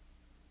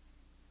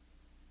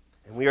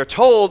 And we are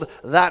told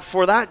that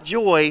for that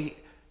joy,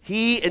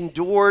 he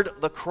endured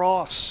the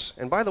cross.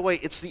 And by the way,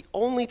 it's the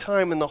only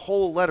time in the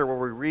whole letter where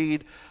we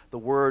read the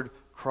word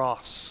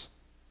cross.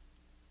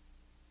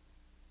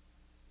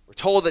 We're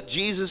told that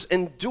Jesus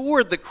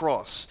endured the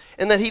cross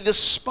and that he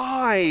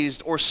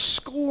despised or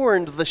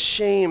scorned the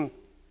shame.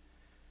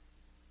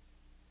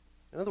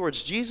 In other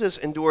words, Jesus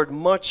endured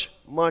much,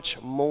 much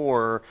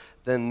more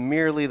than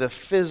merely the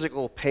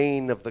physical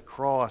pain of the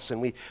cross.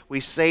 And we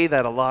say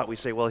that a lot. We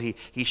say, well, he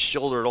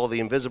shouldered all the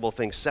invisible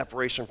things,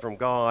 separation from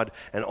God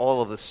and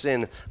all of the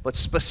sin. But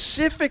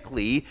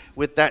specifically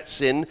with that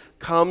sin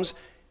comes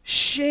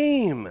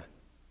shame.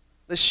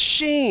 The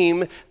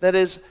shame that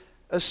is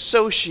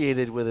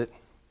associated with it.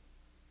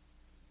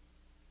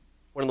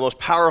 One of the most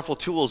powerful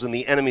tools in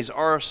the enemy's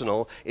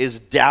arsenal is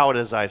doubt,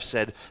 as I've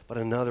said, but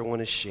another one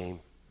is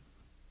shame.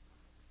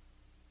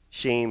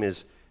 Shame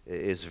is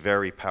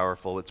very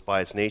powerful. It's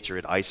by its nature.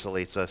 It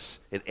isolates us.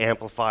 It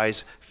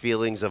amplifies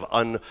feelings of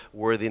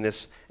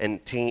unworthiness, and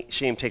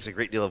shame takes a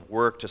great deal of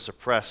work to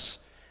suppress.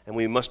 And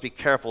we must be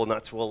careful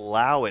not to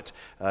allow it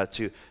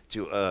to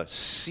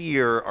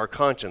sear our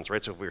conscience,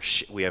 right? So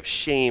if we have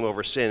shame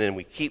over sin and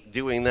we keep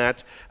doing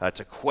that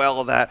to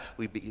quell that,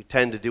 we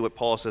tend to do what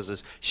Paul says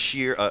is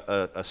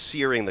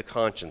searing the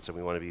conscience, and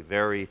we want to be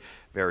very,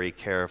 very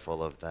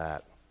careful of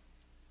that.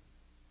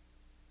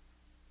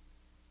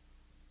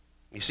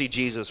 You see,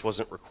 Jesus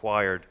wasn't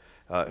required.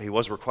 He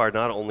was required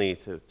not only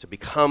to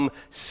become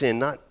sin,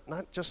 not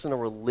just in a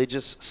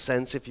religious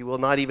sense, if you will,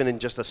 not even in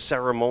just a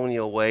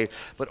ceremonial way,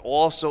 but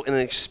also in an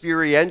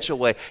experiential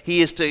way.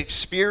 He is to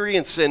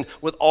experience sin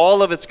with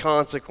all of its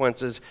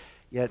consequences,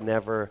 yet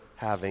never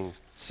having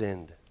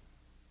sinned.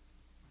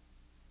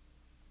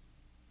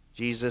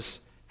 Jesus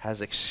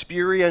has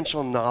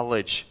experiential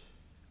knowledge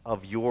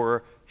of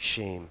your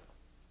shame.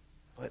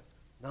 But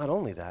not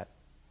only that,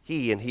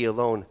 he and he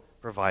alone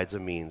provides a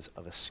means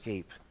of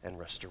escape and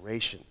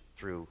restoration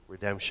through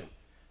redemption.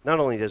 Not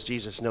only does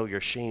Jesus know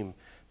your shame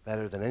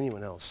better than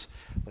anyone else,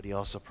 but he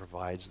also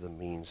provides the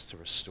means to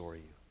restore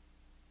you.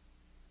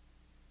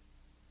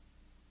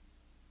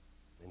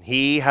 And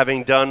he,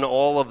 having done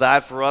all of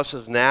that for us,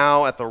 is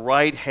now at the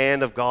right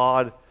hand of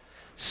God,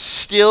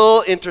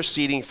 still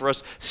interceding for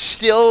us,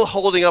 still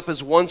holding up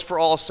his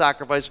once-for-all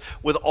sacrifice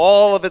with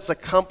all of its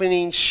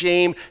accompanying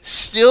shame,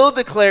 still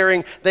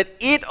declaring that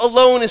it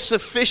alone is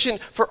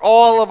sufficient for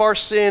all of our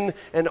sin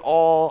and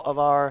all of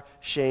our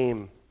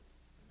shame.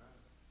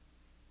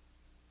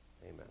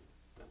 Amen.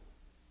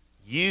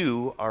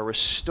 You are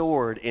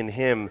restored in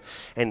him,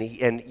 and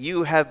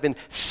you have been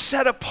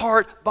set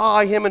apart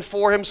by him and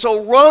for him.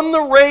 So run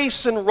the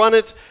race and run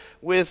it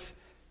with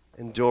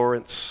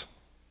endurance.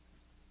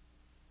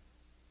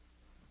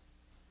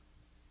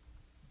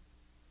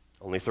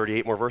 Only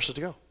 38 more verses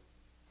to go.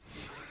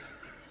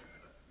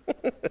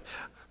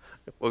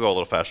 We'll go a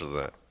little faster than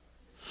that.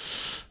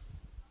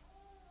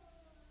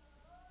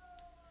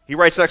 He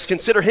writes next,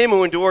 consider him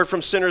who endured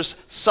from sinners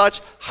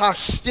such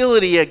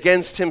hostility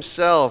against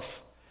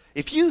himself.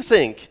 If you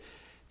think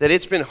that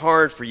it's been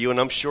hard for you, and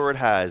I'm sure it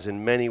has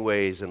in many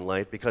ways in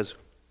life, because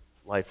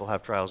life will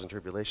have trials and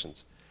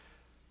tribulations.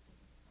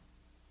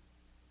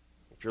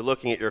 If you're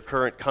looking at your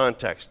current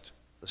context,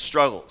 the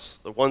struggles,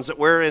 the ones that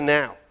we're in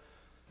now,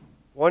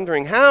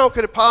 wondering, how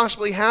could it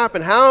possibly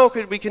happen? How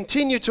could we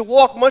continue to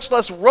walk, much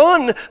less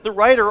run? The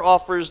writer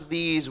offers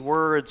these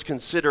words: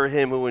 consider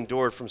him who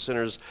endured from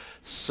sinners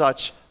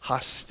such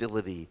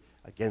hostility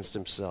against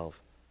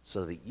himself,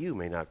 so that you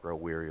may not grow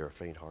weary or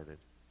faint-hearted.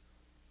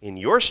 In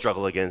your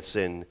struggle against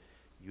sin,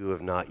 you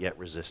have not yet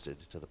resisted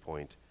to the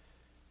point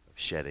of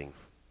shedding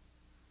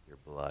your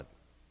blood.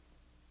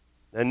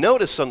 Now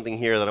notice something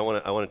here that I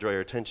want to draw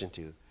your attention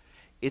to.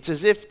 It's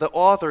as if the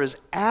author has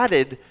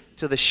added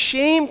to the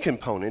shame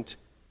component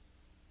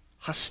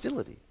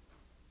hostility.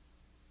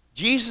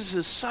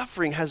 Jesus'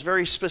 suffering has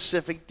very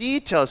specific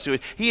details to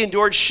it. He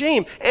endured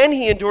shame and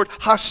he endured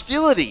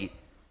hostility.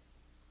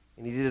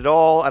 And he did it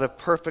all out of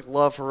perfect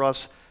love for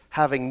us,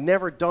 having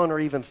never done or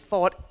even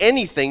thought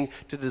anything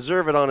to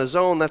deserve it on his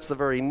own. That's the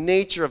very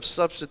nature of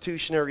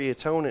substitutionary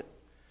atonement.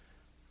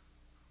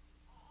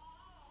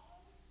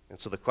 And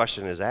so the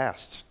question is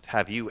asked,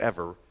 have you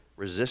ever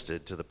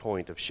resisted to the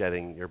point of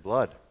shedding your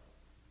blood?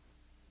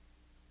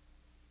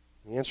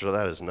 The answer to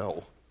that is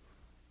no.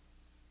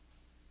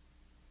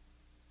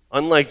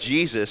 Unlike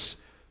Jesus,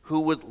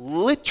 who would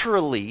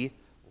literally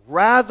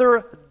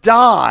rather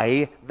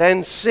die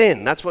than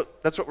sin. That's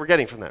what we're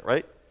getting from that,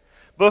 right?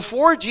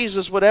 Before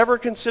Jesus would ever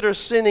consider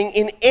sinning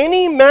in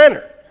any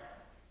manner,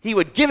 he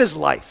would give his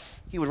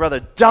life. He would rather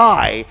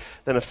die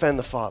than offend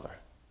the Father.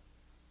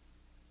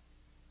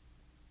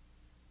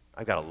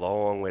 I've got a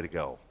long way to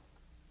go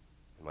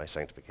in my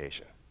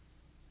sanctification,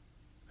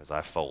 because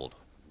I fold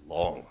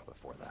long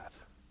before that.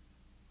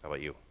 How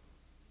about you?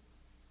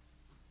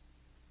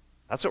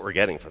 That's what we're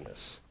getting from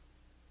this.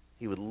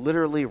 He would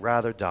literally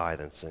rather die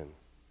than sin.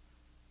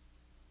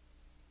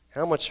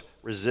 How much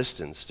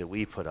resistance do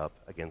we put up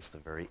against the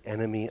very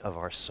enemy of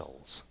our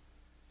souls?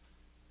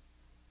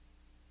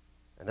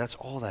 And that's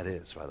all that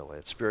is, by the way.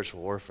 It's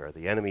spiritual warfare.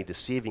 The enemy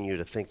deceiving you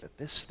to think that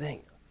this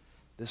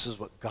is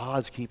what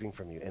God's keeping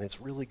from you, and it's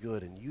really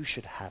good, and you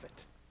should have it.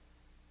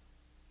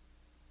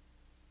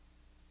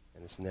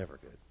 And it's never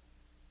good.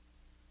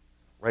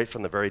 Right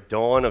from the very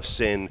dawn of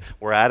sin,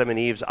 where Adam and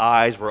Eve's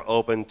eyes were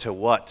opened to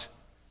what?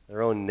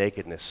 Their own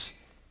nakedness,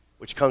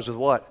 which comes with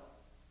what?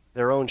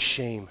 Their own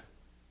shame.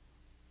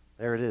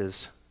 There it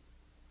is.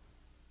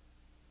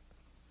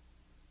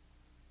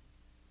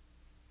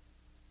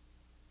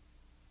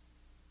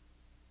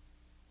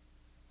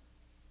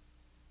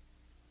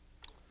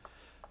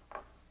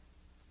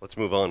 Let's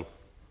move on.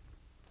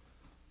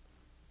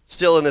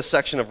 Still in this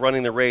section of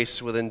running the race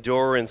with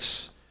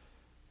endurance.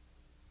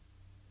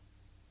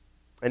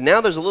 And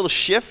now there's a little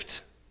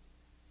shift,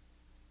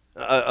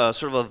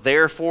 sort of a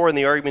therefore in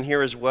the argument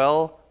here as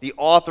well. The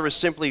author is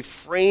simply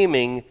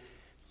framing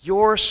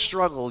your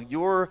struggle,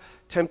 your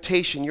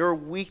temptation, your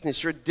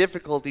weakness, your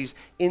difficulties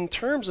in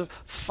terms of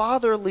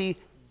fatherly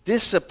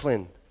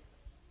discipline.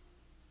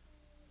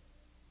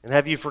 And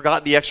have you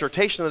forgotten the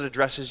exhortation that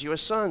addresses you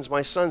as sons?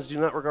 My sons, do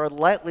not regard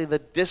lightly the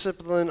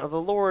discipline of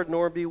the Lord,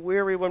 nor be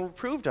weary when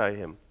reproved by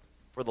him.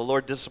 For the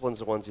Lord disciplines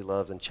the ones he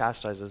loves and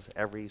chastises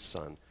every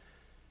son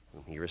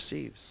whom he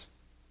receives.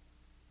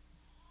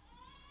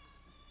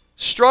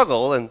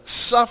 Struggle and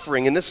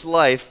suffering in this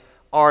life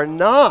are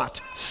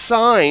not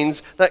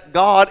signs that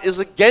God is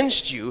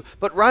against you,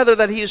 but rather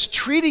that he is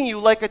treating you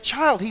like a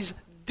child. He's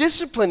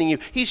disciplining you.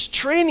 He's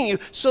training you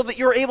so that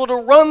you're able to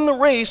run the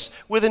race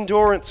with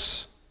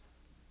endurance.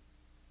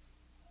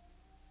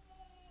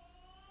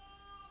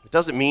 It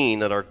doesn't mean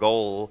that our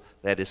goal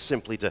that is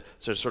simply to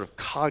sort of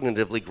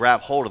cognitively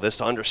grab hold of this,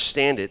 to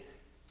understand it,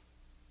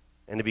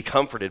 and to be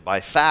comforted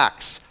by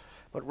facts.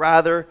 But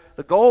rather,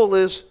 the goal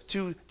is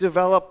to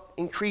develop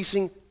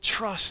increasing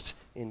trust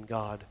in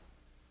God.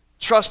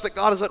 Trust that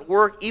God is at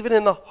work even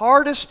in the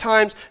hardest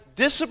times,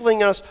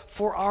 disciplining us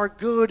for our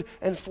good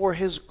and for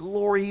his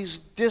glory. He's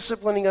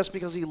disciplining us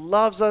because he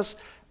loves us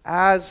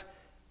as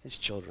his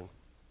children.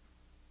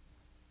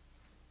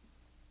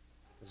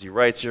 As he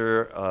writes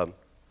here, we're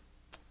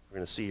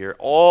going to see here,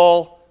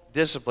 all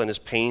discipline is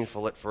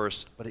painful at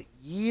first, but it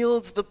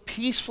yields the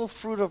peaceful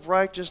fruit of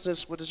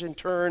righteousness, which in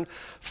turn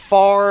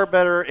far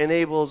better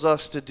enables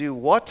us to do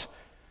what?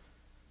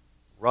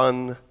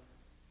 Run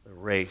the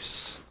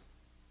race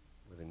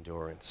with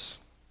endurance.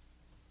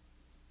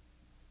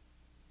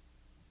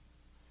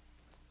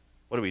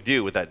 What do we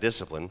do with that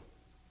discipline?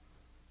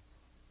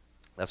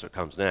 That's what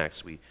comes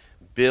next. We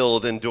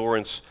build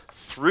endurance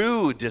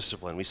through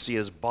discipline. We see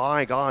it as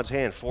by God's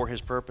hand for his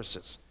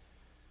purposes.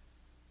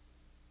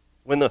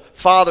 When the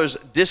Father's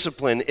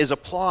discipline is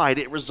applied,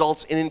 it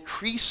results in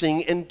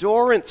increasing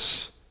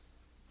endurance.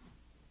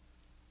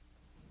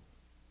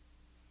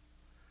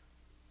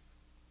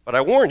 But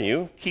I warn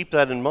you, keep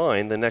that in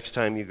mind the next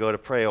time you go to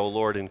pray, "Oh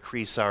Lord,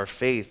 increase our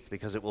faith,"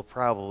 because it will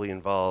probably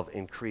involve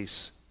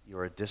increase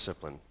your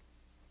discipline.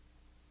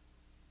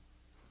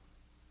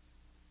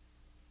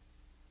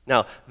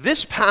 Now,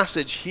 this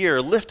passage here,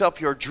 lift up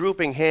your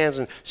drooping hands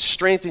and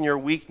strengthen your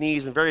weak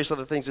knees and various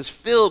other things, is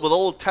filled with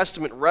Old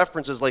Testament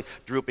references like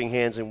drooping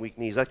hands and weak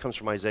knees. That comes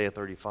from Isaiah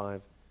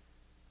 35.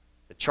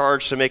 The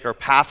charge to make our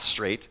path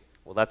straight,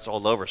 well, that's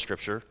all over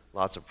Scripture.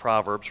 Lots of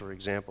Proverbs, for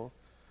example.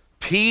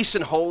 peace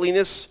and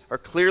holiness are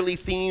clearly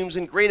themes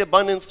in great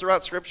abundance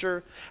throughout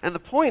Scripture. And the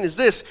point is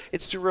this: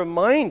 it's to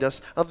remind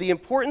us of the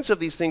importance of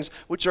these things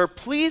which are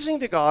pleasing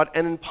to God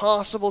and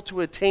impossible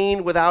to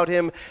attain without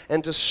Him,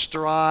 and to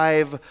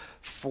strive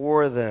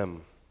for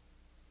them.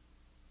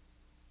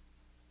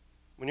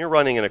 When you're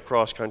running in a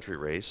cross-country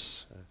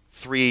race, a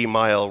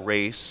 3-mile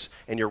race,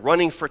 and you're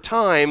running for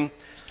time,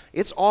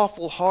 it's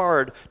awful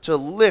hard to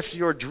lift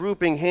your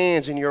drooping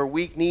hands and your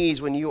weak knees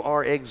when you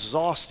are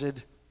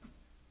exhausted.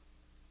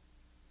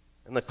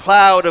 And the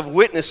cloud of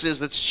witnesses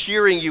that's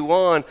cheering you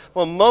on,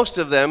 well, most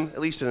of them,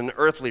 at least in an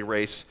earthly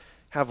race,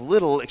 have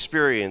little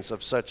experience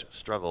of such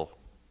struggle.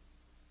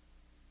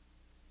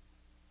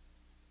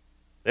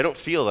 They don't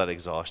feel that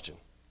exhaustion.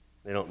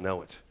 They don't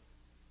know it.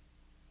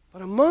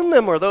 But among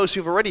them are those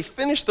who've already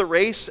finished the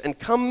race and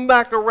come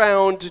back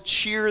around to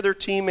cheer their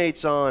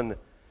teammates on.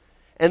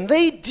 And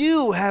they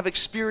do have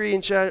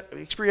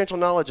experiential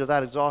knowledge of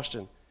that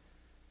exhaustion,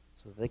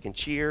 so they can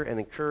cheer and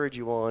encourage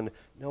you on,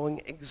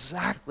 knowing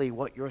exactly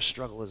what your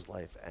struggle is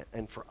like.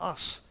 And for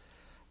us,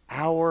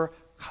 our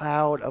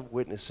cloud of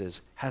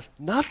witnesses has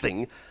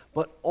nothing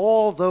but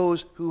all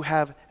those who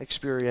have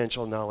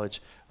experiential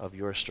knowledge of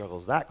your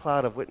struggles. That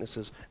cloud of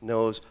witnesses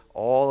knows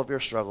all of your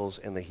struggles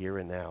in the here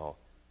and now.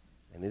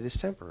 And it is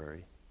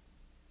temporary.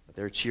 But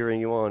they're cheering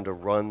you on to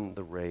run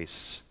the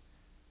race.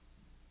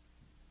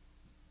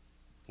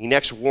 He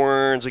next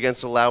warns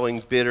against allowing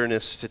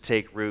bitterness to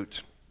take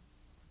root.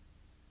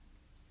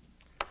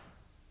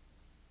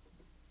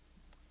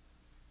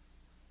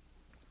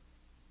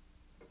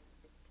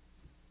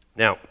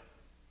 Now,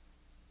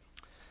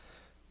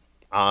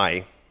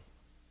 I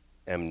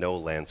am no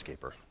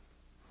landscaper.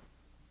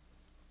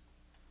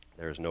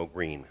 There is no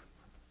green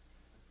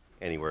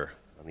anywhere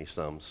on these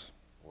thumbs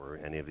or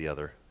any of the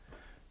other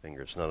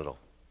fingers, none at all.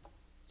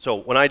 So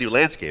when I do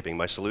landscaping,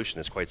 my solution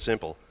is quite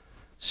simple: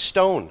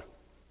 stone.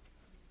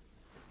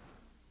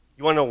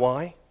 You want to know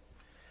why?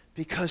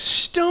 Because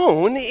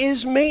stone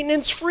is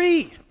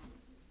maintenance-free,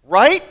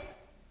 right?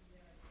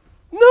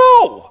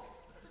 No!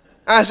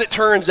 As it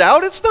turns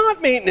out, it's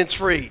not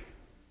maintenance-free.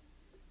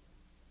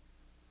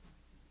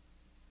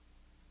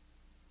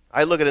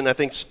 I look at it and I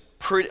think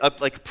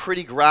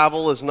pretty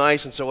gravel is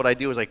nice, and so what I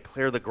do is I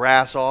clear the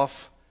grass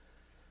off,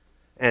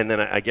 and then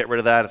I get rid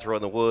of that, I throw it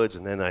in the woods,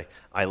 and then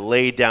I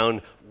lay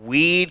down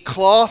weed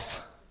cloth,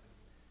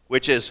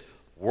 which is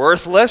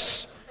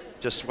worthless,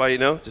 just so you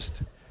know,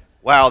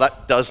 wow,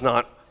 that does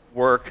not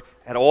work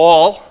at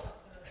all.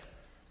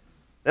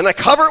 Then I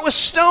cover it with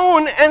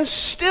stone, and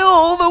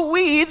still the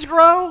weeds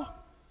grow.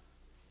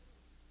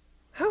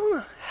 How in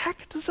the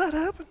heck does that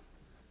happen?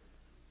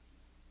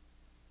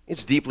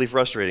 It's deeply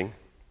frustrating.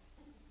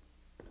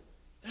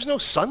 There's no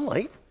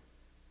sunlight.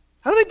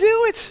 How do they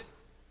do it?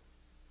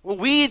 Well,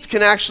 weeds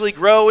can actually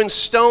grow in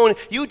stone.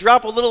 You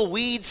drop a little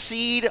weed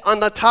seed on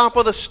the top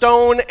of the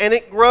stone and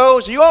it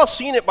grows. You've all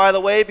seen it, by the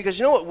way, because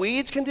you know what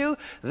weeds can do?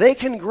 They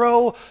can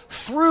grow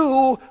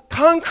through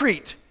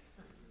concrete.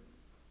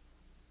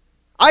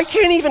 I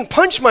can't even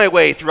punch my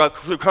way through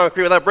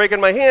concrete without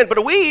breaking my hand, but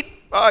a weed,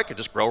 I could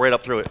just grow right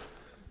up through it.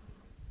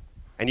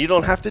 And you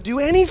don't have to do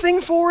anything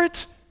for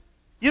it.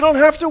 You don't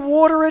have to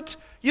water it.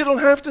 You don't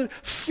have to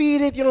feed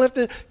it. You don't have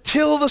to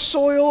till the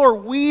soil or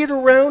weed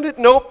around it.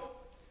 Nope.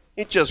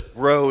 It just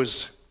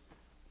grows.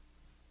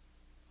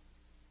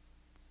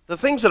 The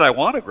things that I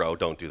want to grow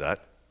don't do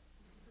that.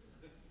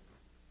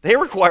 They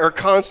require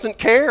constant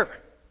care.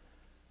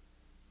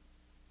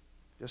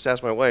 Just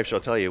ask my wife, she'll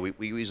tell you,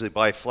 we usually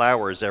buy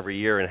flowers every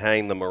year and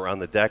hang them around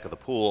the deck of the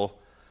pool,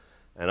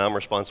 and I'm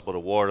responsible to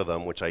water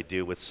them, which I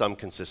do with some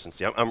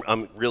consistency.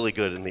 I'm really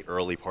good in the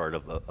early part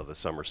of the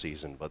summer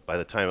season, but by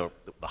the time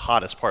the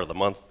hottest part of the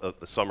month of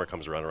the summer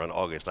comes around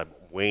August, I'm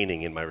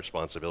waning in my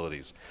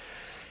responsibilities.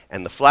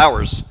 And the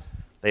flowers,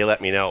 they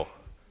let me know.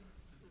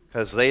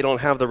 Because they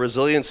don't have the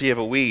resiliency of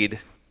a weed,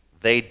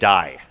 they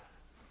die.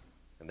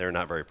 And they're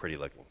not very pretty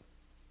looking.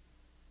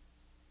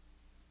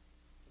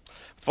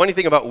 Funny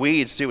thing about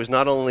weeds, too, is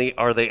not only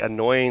are they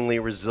annoyingly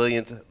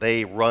resilient,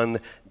 they run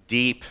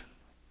deep.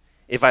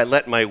 If I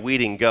let my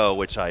weeding go,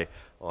 which I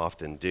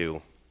often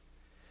do,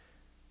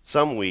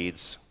 some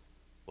weeds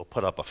will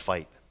put up a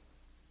fight.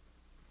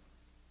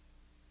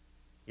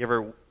 You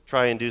ever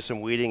try and do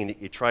some weeding and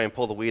you try and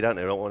pull the weed out and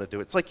they don't want to do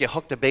it? It's like you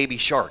hooked a baby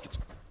shark.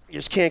 You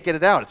just can't get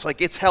it out. It's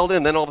like it's held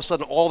in, then all of a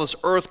sudden all this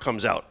earth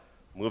comes out,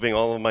 moving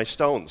all of my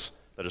stones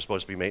that are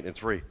supposed to be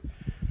maintenance-free.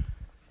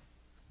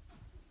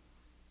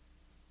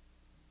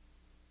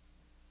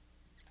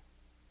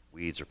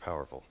 Weeds are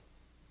powerful.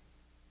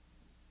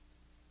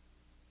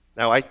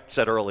 Now, I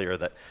said earlier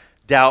that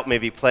doubt may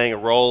be playing a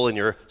role in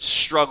your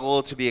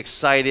struggle to be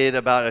excited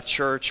about a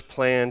church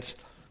plant.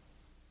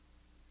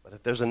 But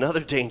if there's another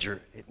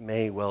danger, it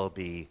may well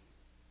be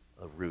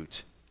a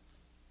root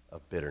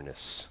of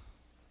bitterness,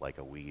 like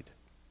a weed.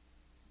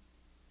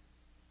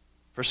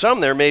 For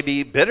some, there may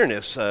be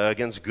bitterness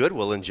against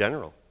Goodwill in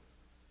general.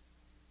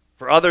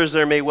 For others,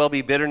 there may well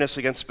be bitterness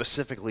against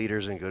specific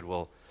leaders in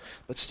Goodwill.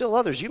 But still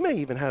others, you may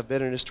even have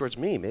bitterness towards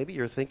me. Maybe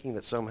you're thinking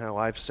that somehow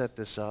I've set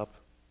this up.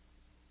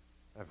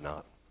 I've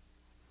not.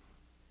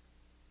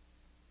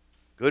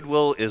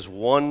 Goodwill is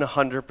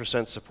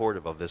 100%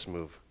 supportive of this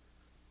move.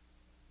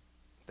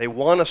 They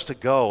want us to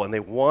go and they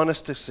want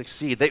us to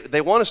succeed. They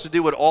want us to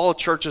do what all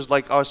churches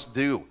like us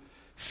do.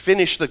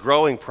 Finish the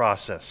growing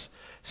process.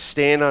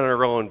 Stand on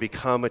our own,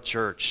 become a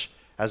church,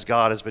 as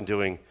God has been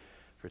doing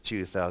for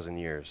 2,000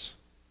 years.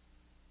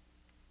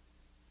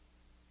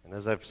 And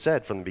as I've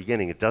said from the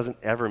beginning, it doesn't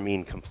ever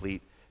mean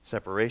complete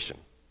separation.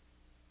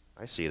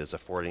 I see it as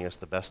affording us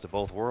the best of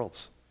both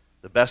worlds.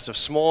 The best of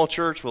small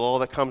church with all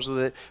that comes with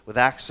it, with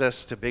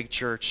access to big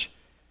church,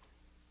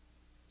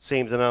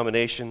 same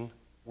denomination,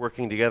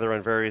 working together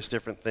on various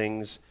different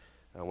things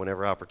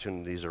whenever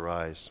opportunities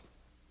arise.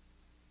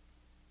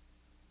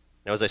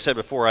 Now, as I said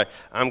before,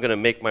 I'm going to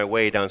make my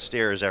way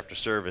downstairs after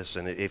service,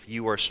 and if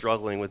you are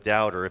struggling with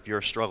doubt or if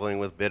you're struggling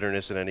with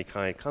bitterness in any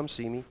kind, come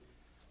see me.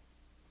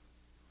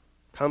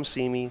 Come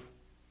see me.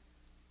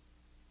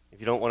 If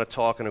you don't want to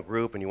talk in a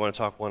group and you want to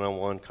talk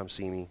one-on-one, come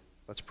see me.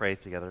 Let's pray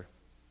together.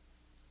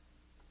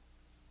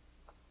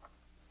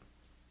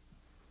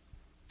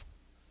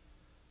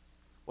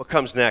 What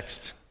comes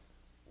next?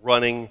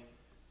 Running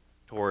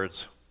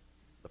towards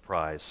the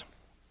prize.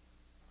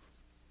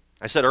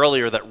 I said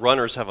earlier that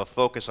runners have a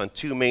focus on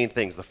two main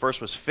things. The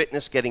first was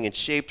fitness, getting in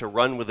shape to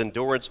run with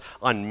endurance,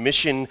 on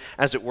mission,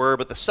 as it were.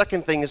 But the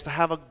second thing is to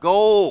have a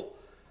goal,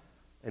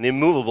 an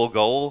immovable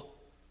goal,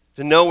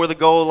 to know where the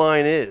goal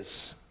line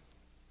is.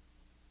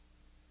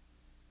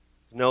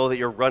 To know that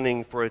you're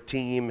running for a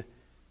team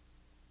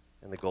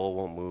and the goal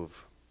won't move.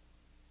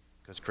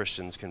 Because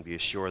Christians can be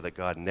assured that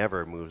God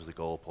never moves the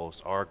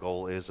goalposts. Our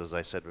goal is, as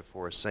I said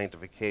before,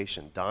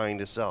 sanctification, dying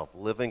to self,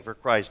 living for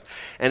Christ.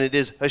 And it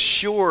is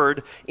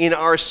assured in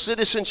our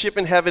citizenship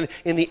in heaven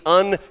in the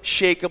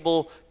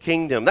unshakable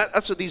kingdom.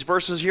 That's what these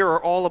verses here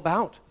are all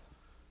about.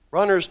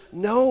 Runners,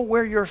 know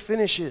where your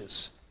finish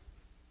is.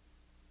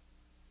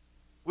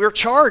 We're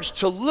charged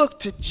to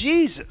look to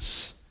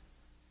Jesus.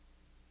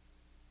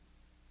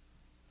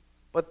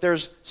 But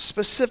there's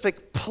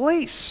specific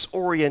place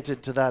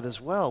oriented to that as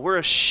well. We're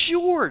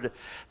assured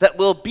that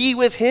we'll be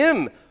with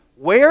him.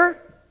 Where?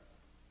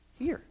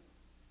 Here.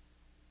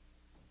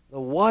 The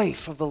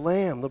wife of the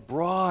Lamb, the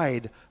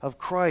bride of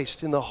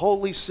Christ in the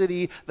holy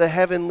city, the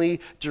heavenly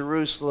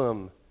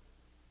Jerusalem.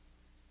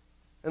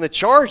 And the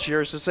charge here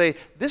is to say,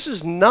 this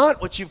is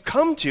not what you've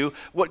come to,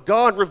 what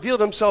God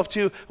revealed himself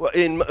to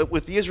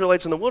with the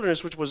Israelites in the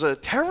wilderness, which was a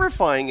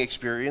terrifying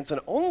experience, and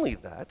only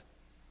that.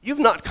 You've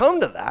not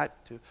come to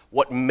that, to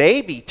what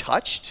may be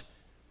touched,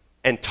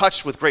 and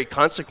touched with great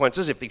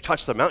consequences. If they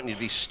touched the mountain, you'd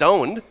be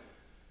stoned.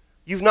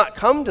 You've not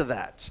come to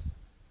that.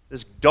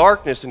 This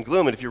darkness and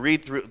gloom, and if you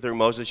read through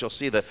Moses, you'll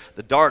see the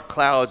dark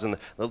clouds and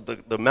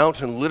the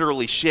mountain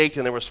literally shaked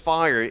and there was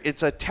fire.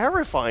 It's a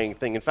terrifying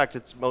thing. In fact,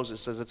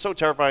 Moses says it's so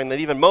terrifying that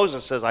even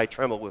Moses says, I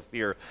tremble with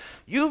fear.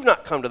 You've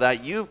not come to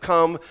that. You've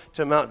come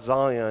to Mount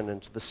Zion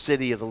and to the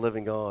city of the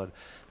living God,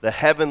 the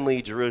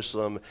heavenly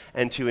Jerusalem,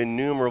 and to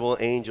innumerable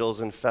angels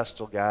in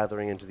festal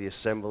gathering, and to the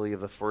assembly of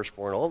the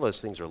firstborn. All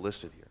those things are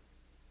listed here.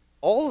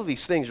 All of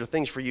these things are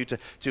things for you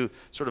to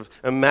sort of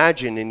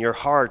imagine in your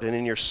heart and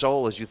in your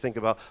soul as you think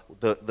about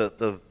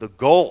the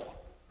goal.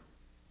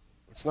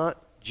 It's not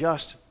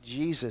just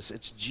Jesus.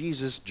 It's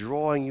Jesus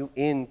drawing you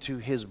into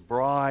his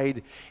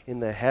bride in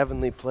the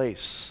heavenly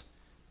place.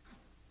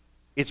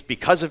 It's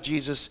because of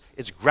Jesus.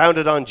 It's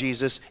grounded on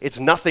Jesus. It's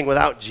nothing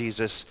without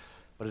Jesus.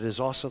 But it is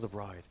also the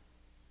bride.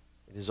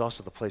 It is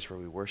also the place where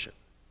we worship.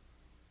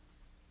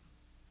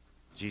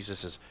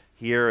 Jesus is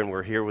here, and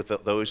we're here with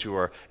those who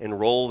are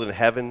enrolled in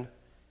heaven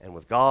and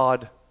with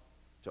God,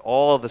 to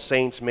all of the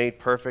saints made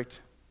perfect,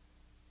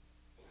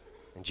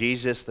 and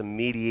Jesus, the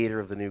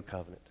mediator of the new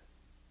covenant.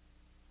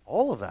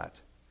 All of that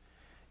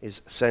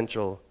is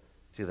central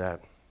to that.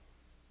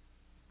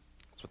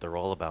 That's what they're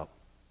all about.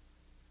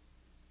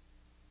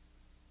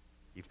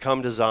 You've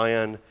come to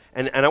Zion,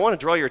 and I want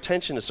to draw your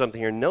attention to something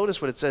here.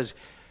 Notice what it says.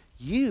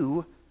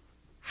 You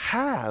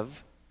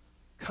have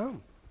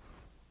come.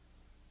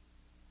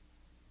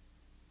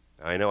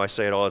 I know I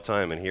say it all the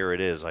time, and here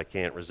it is. I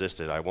can't resist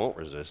it. I won't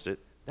resist it.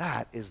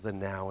 That is the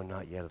now and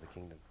not yet of the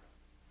kingdom.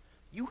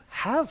 You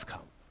have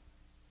come.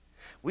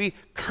 We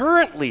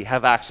currently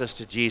have access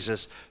to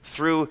Jesus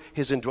through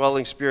his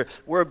indwelling Spirit.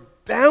 We're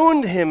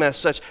bound to him as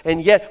such,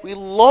 and yet we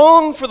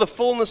long for the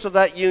fullness of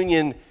that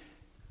union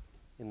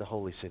in the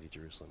holy city,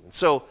 Jerusalem. And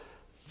so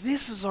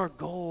this is our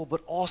goal,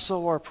 but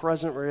also our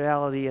present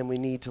reality, and we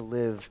need to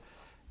live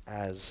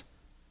as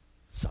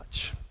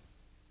such.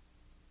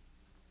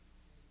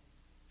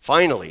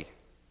 Finally,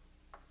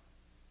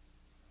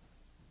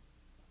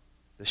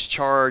 this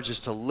charge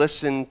is to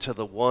listen to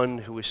the one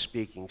who is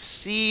speaking.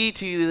 See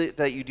to you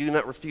that you do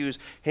not refuse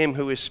him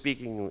who is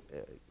speaking.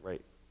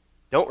 Right?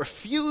 Don't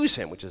refuse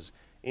him, which is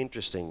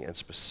interesting and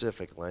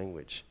specific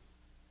language.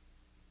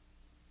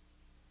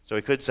 So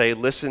he could say,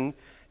 listen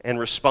and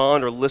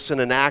respond, or listen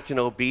and act in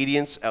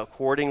obedience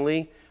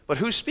accordingly. But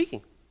who's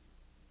speaking?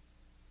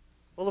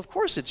 Well, of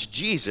course it's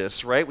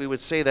Jesus, right? We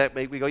would say that.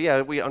 We go,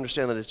 yeah, we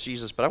understand that it's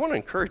Jesus. But I want to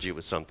encourage you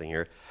with something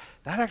here.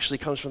 That actually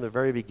comes from the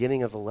very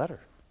beginning of the letter.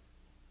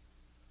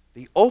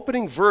 The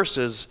opening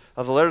verses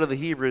of the letter to the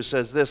Hebrews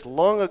says this: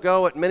 long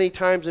ago, at many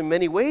times in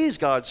many ways,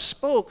 God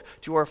spoke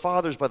to our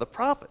fathers by the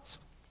prophets.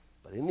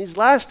 But in these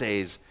last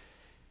days,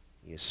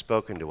 he has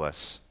spoken to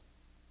us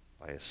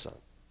by his Son.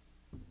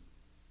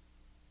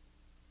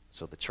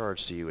 So the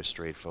charge to you is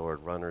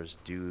straightforward. Runners,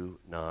 do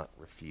not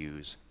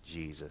refuse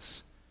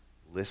Jesus.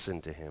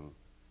 Listen to him.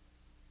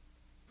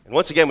 And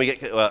once again, we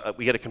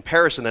get a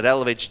comparison that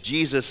elevates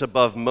Jesus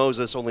above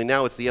Moses, only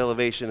now it's the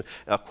elevation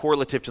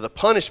correlative to the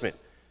punishment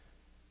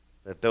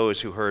that those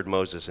who heard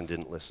Moses and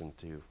didn't listen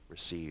to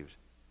received.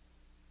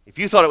 If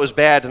you thought it was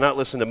bad to not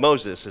listen to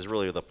Moses, is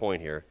really the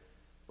point here.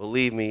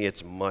 Believe me,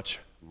 it's much,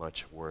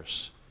 much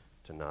worse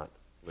to not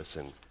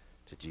listen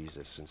to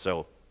Jesus. And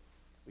so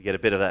we get a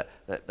bit of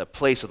that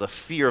place of the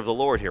fear of the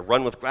Lord here.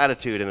 Run with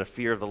gratitude and a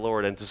fear of the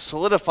Lord. And to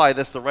solidify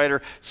this, the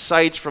writer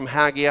cites from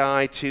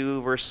Haggai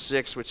 2, verse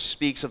 6, which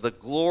speaks of the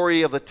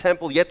glory of the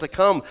temple yet to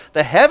come,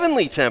 the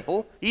heavenly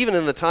temple, even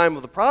in the time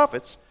of the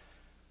prophets.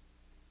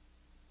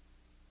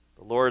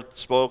 The Lord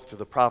spoke through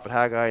the prophet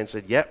Haggai and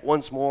said, yet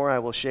once more I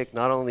will shake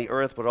not only the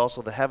earth but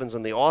also the heavens.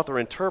 And the author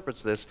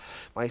interprets this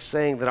by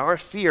saying that our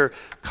fear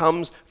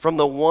comes from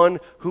the one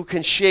who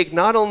can shake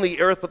not only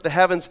the earth but the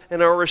heavens.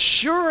 And our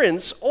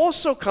assurance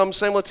also comes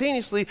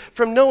simultaneously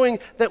from knowing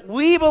that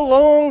we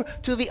belong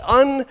to the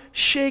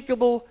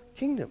unshakable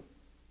kingdom.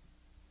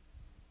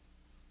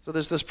 So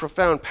there's this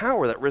profound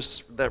power that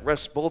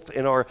rests both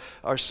in our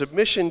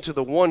submission to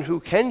the one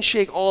who can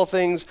shake all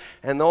things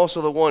and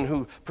also the one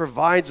who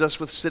provides us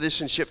with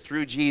citizenship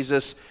through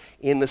Jesus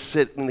in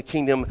the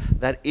kingdom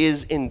that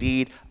is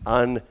indeed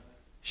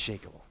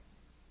unshakable.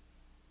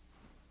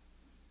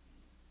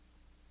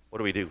 What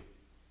do we do?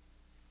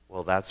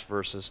 Well, that's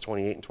verses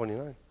 28 and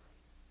 29.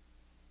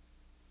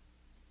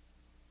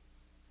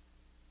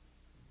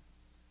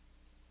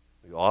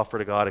 We offer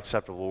to God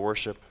acceptable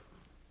worship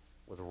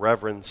with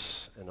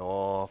reverence and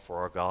awe, for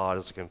our God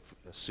is a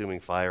consuming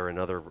fire,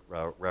 another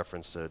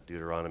reference to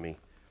Deuteronomy.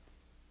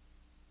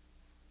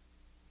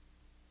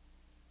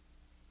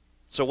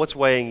 So what's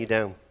weighing you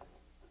down?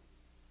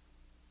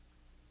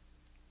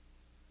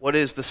 What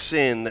is the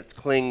sin that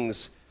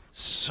clings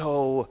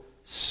so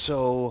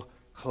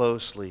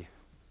closely?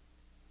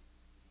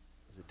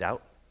 Is it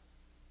doubt?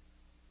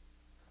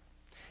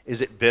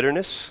 Is it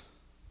bitterness?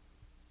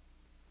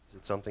 Is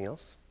it something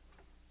else?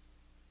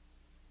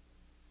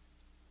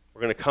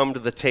 We're going to come to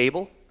the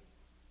table.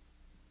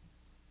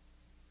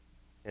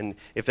 And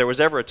if there was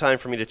ever a time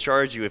for me to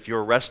charge you, if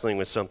you're wrestling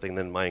with something,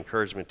 then my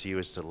encouragement to you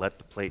is to let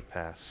the plate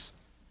pass.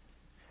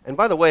 And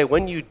by the way,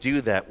 when you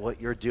do that, what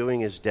you're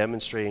doing is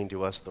demonstrating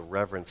to us the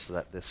reverence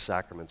that this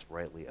sacrament's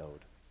rightly owed.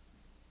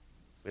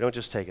 We don't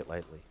just take it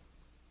lightly.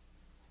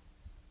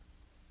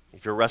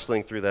 If you're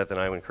wrestling through that, then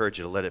I would encourage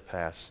you to let it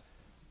pass.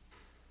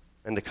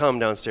 And to come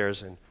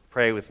downstairs and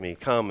pray with me.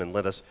 Come and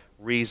let us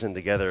reason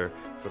together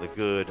for the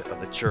good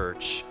of the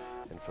church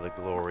and for the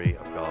glory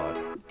of God.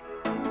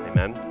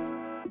 Amen.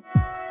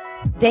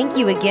 Thank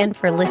you again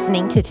for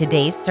listening to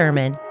today's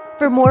sermon.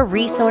 For more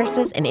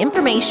resources and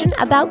information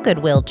about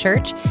Goodwill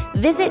Church,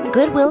 visit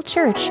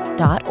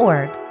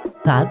goodwillchurch.org.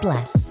 God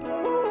bless.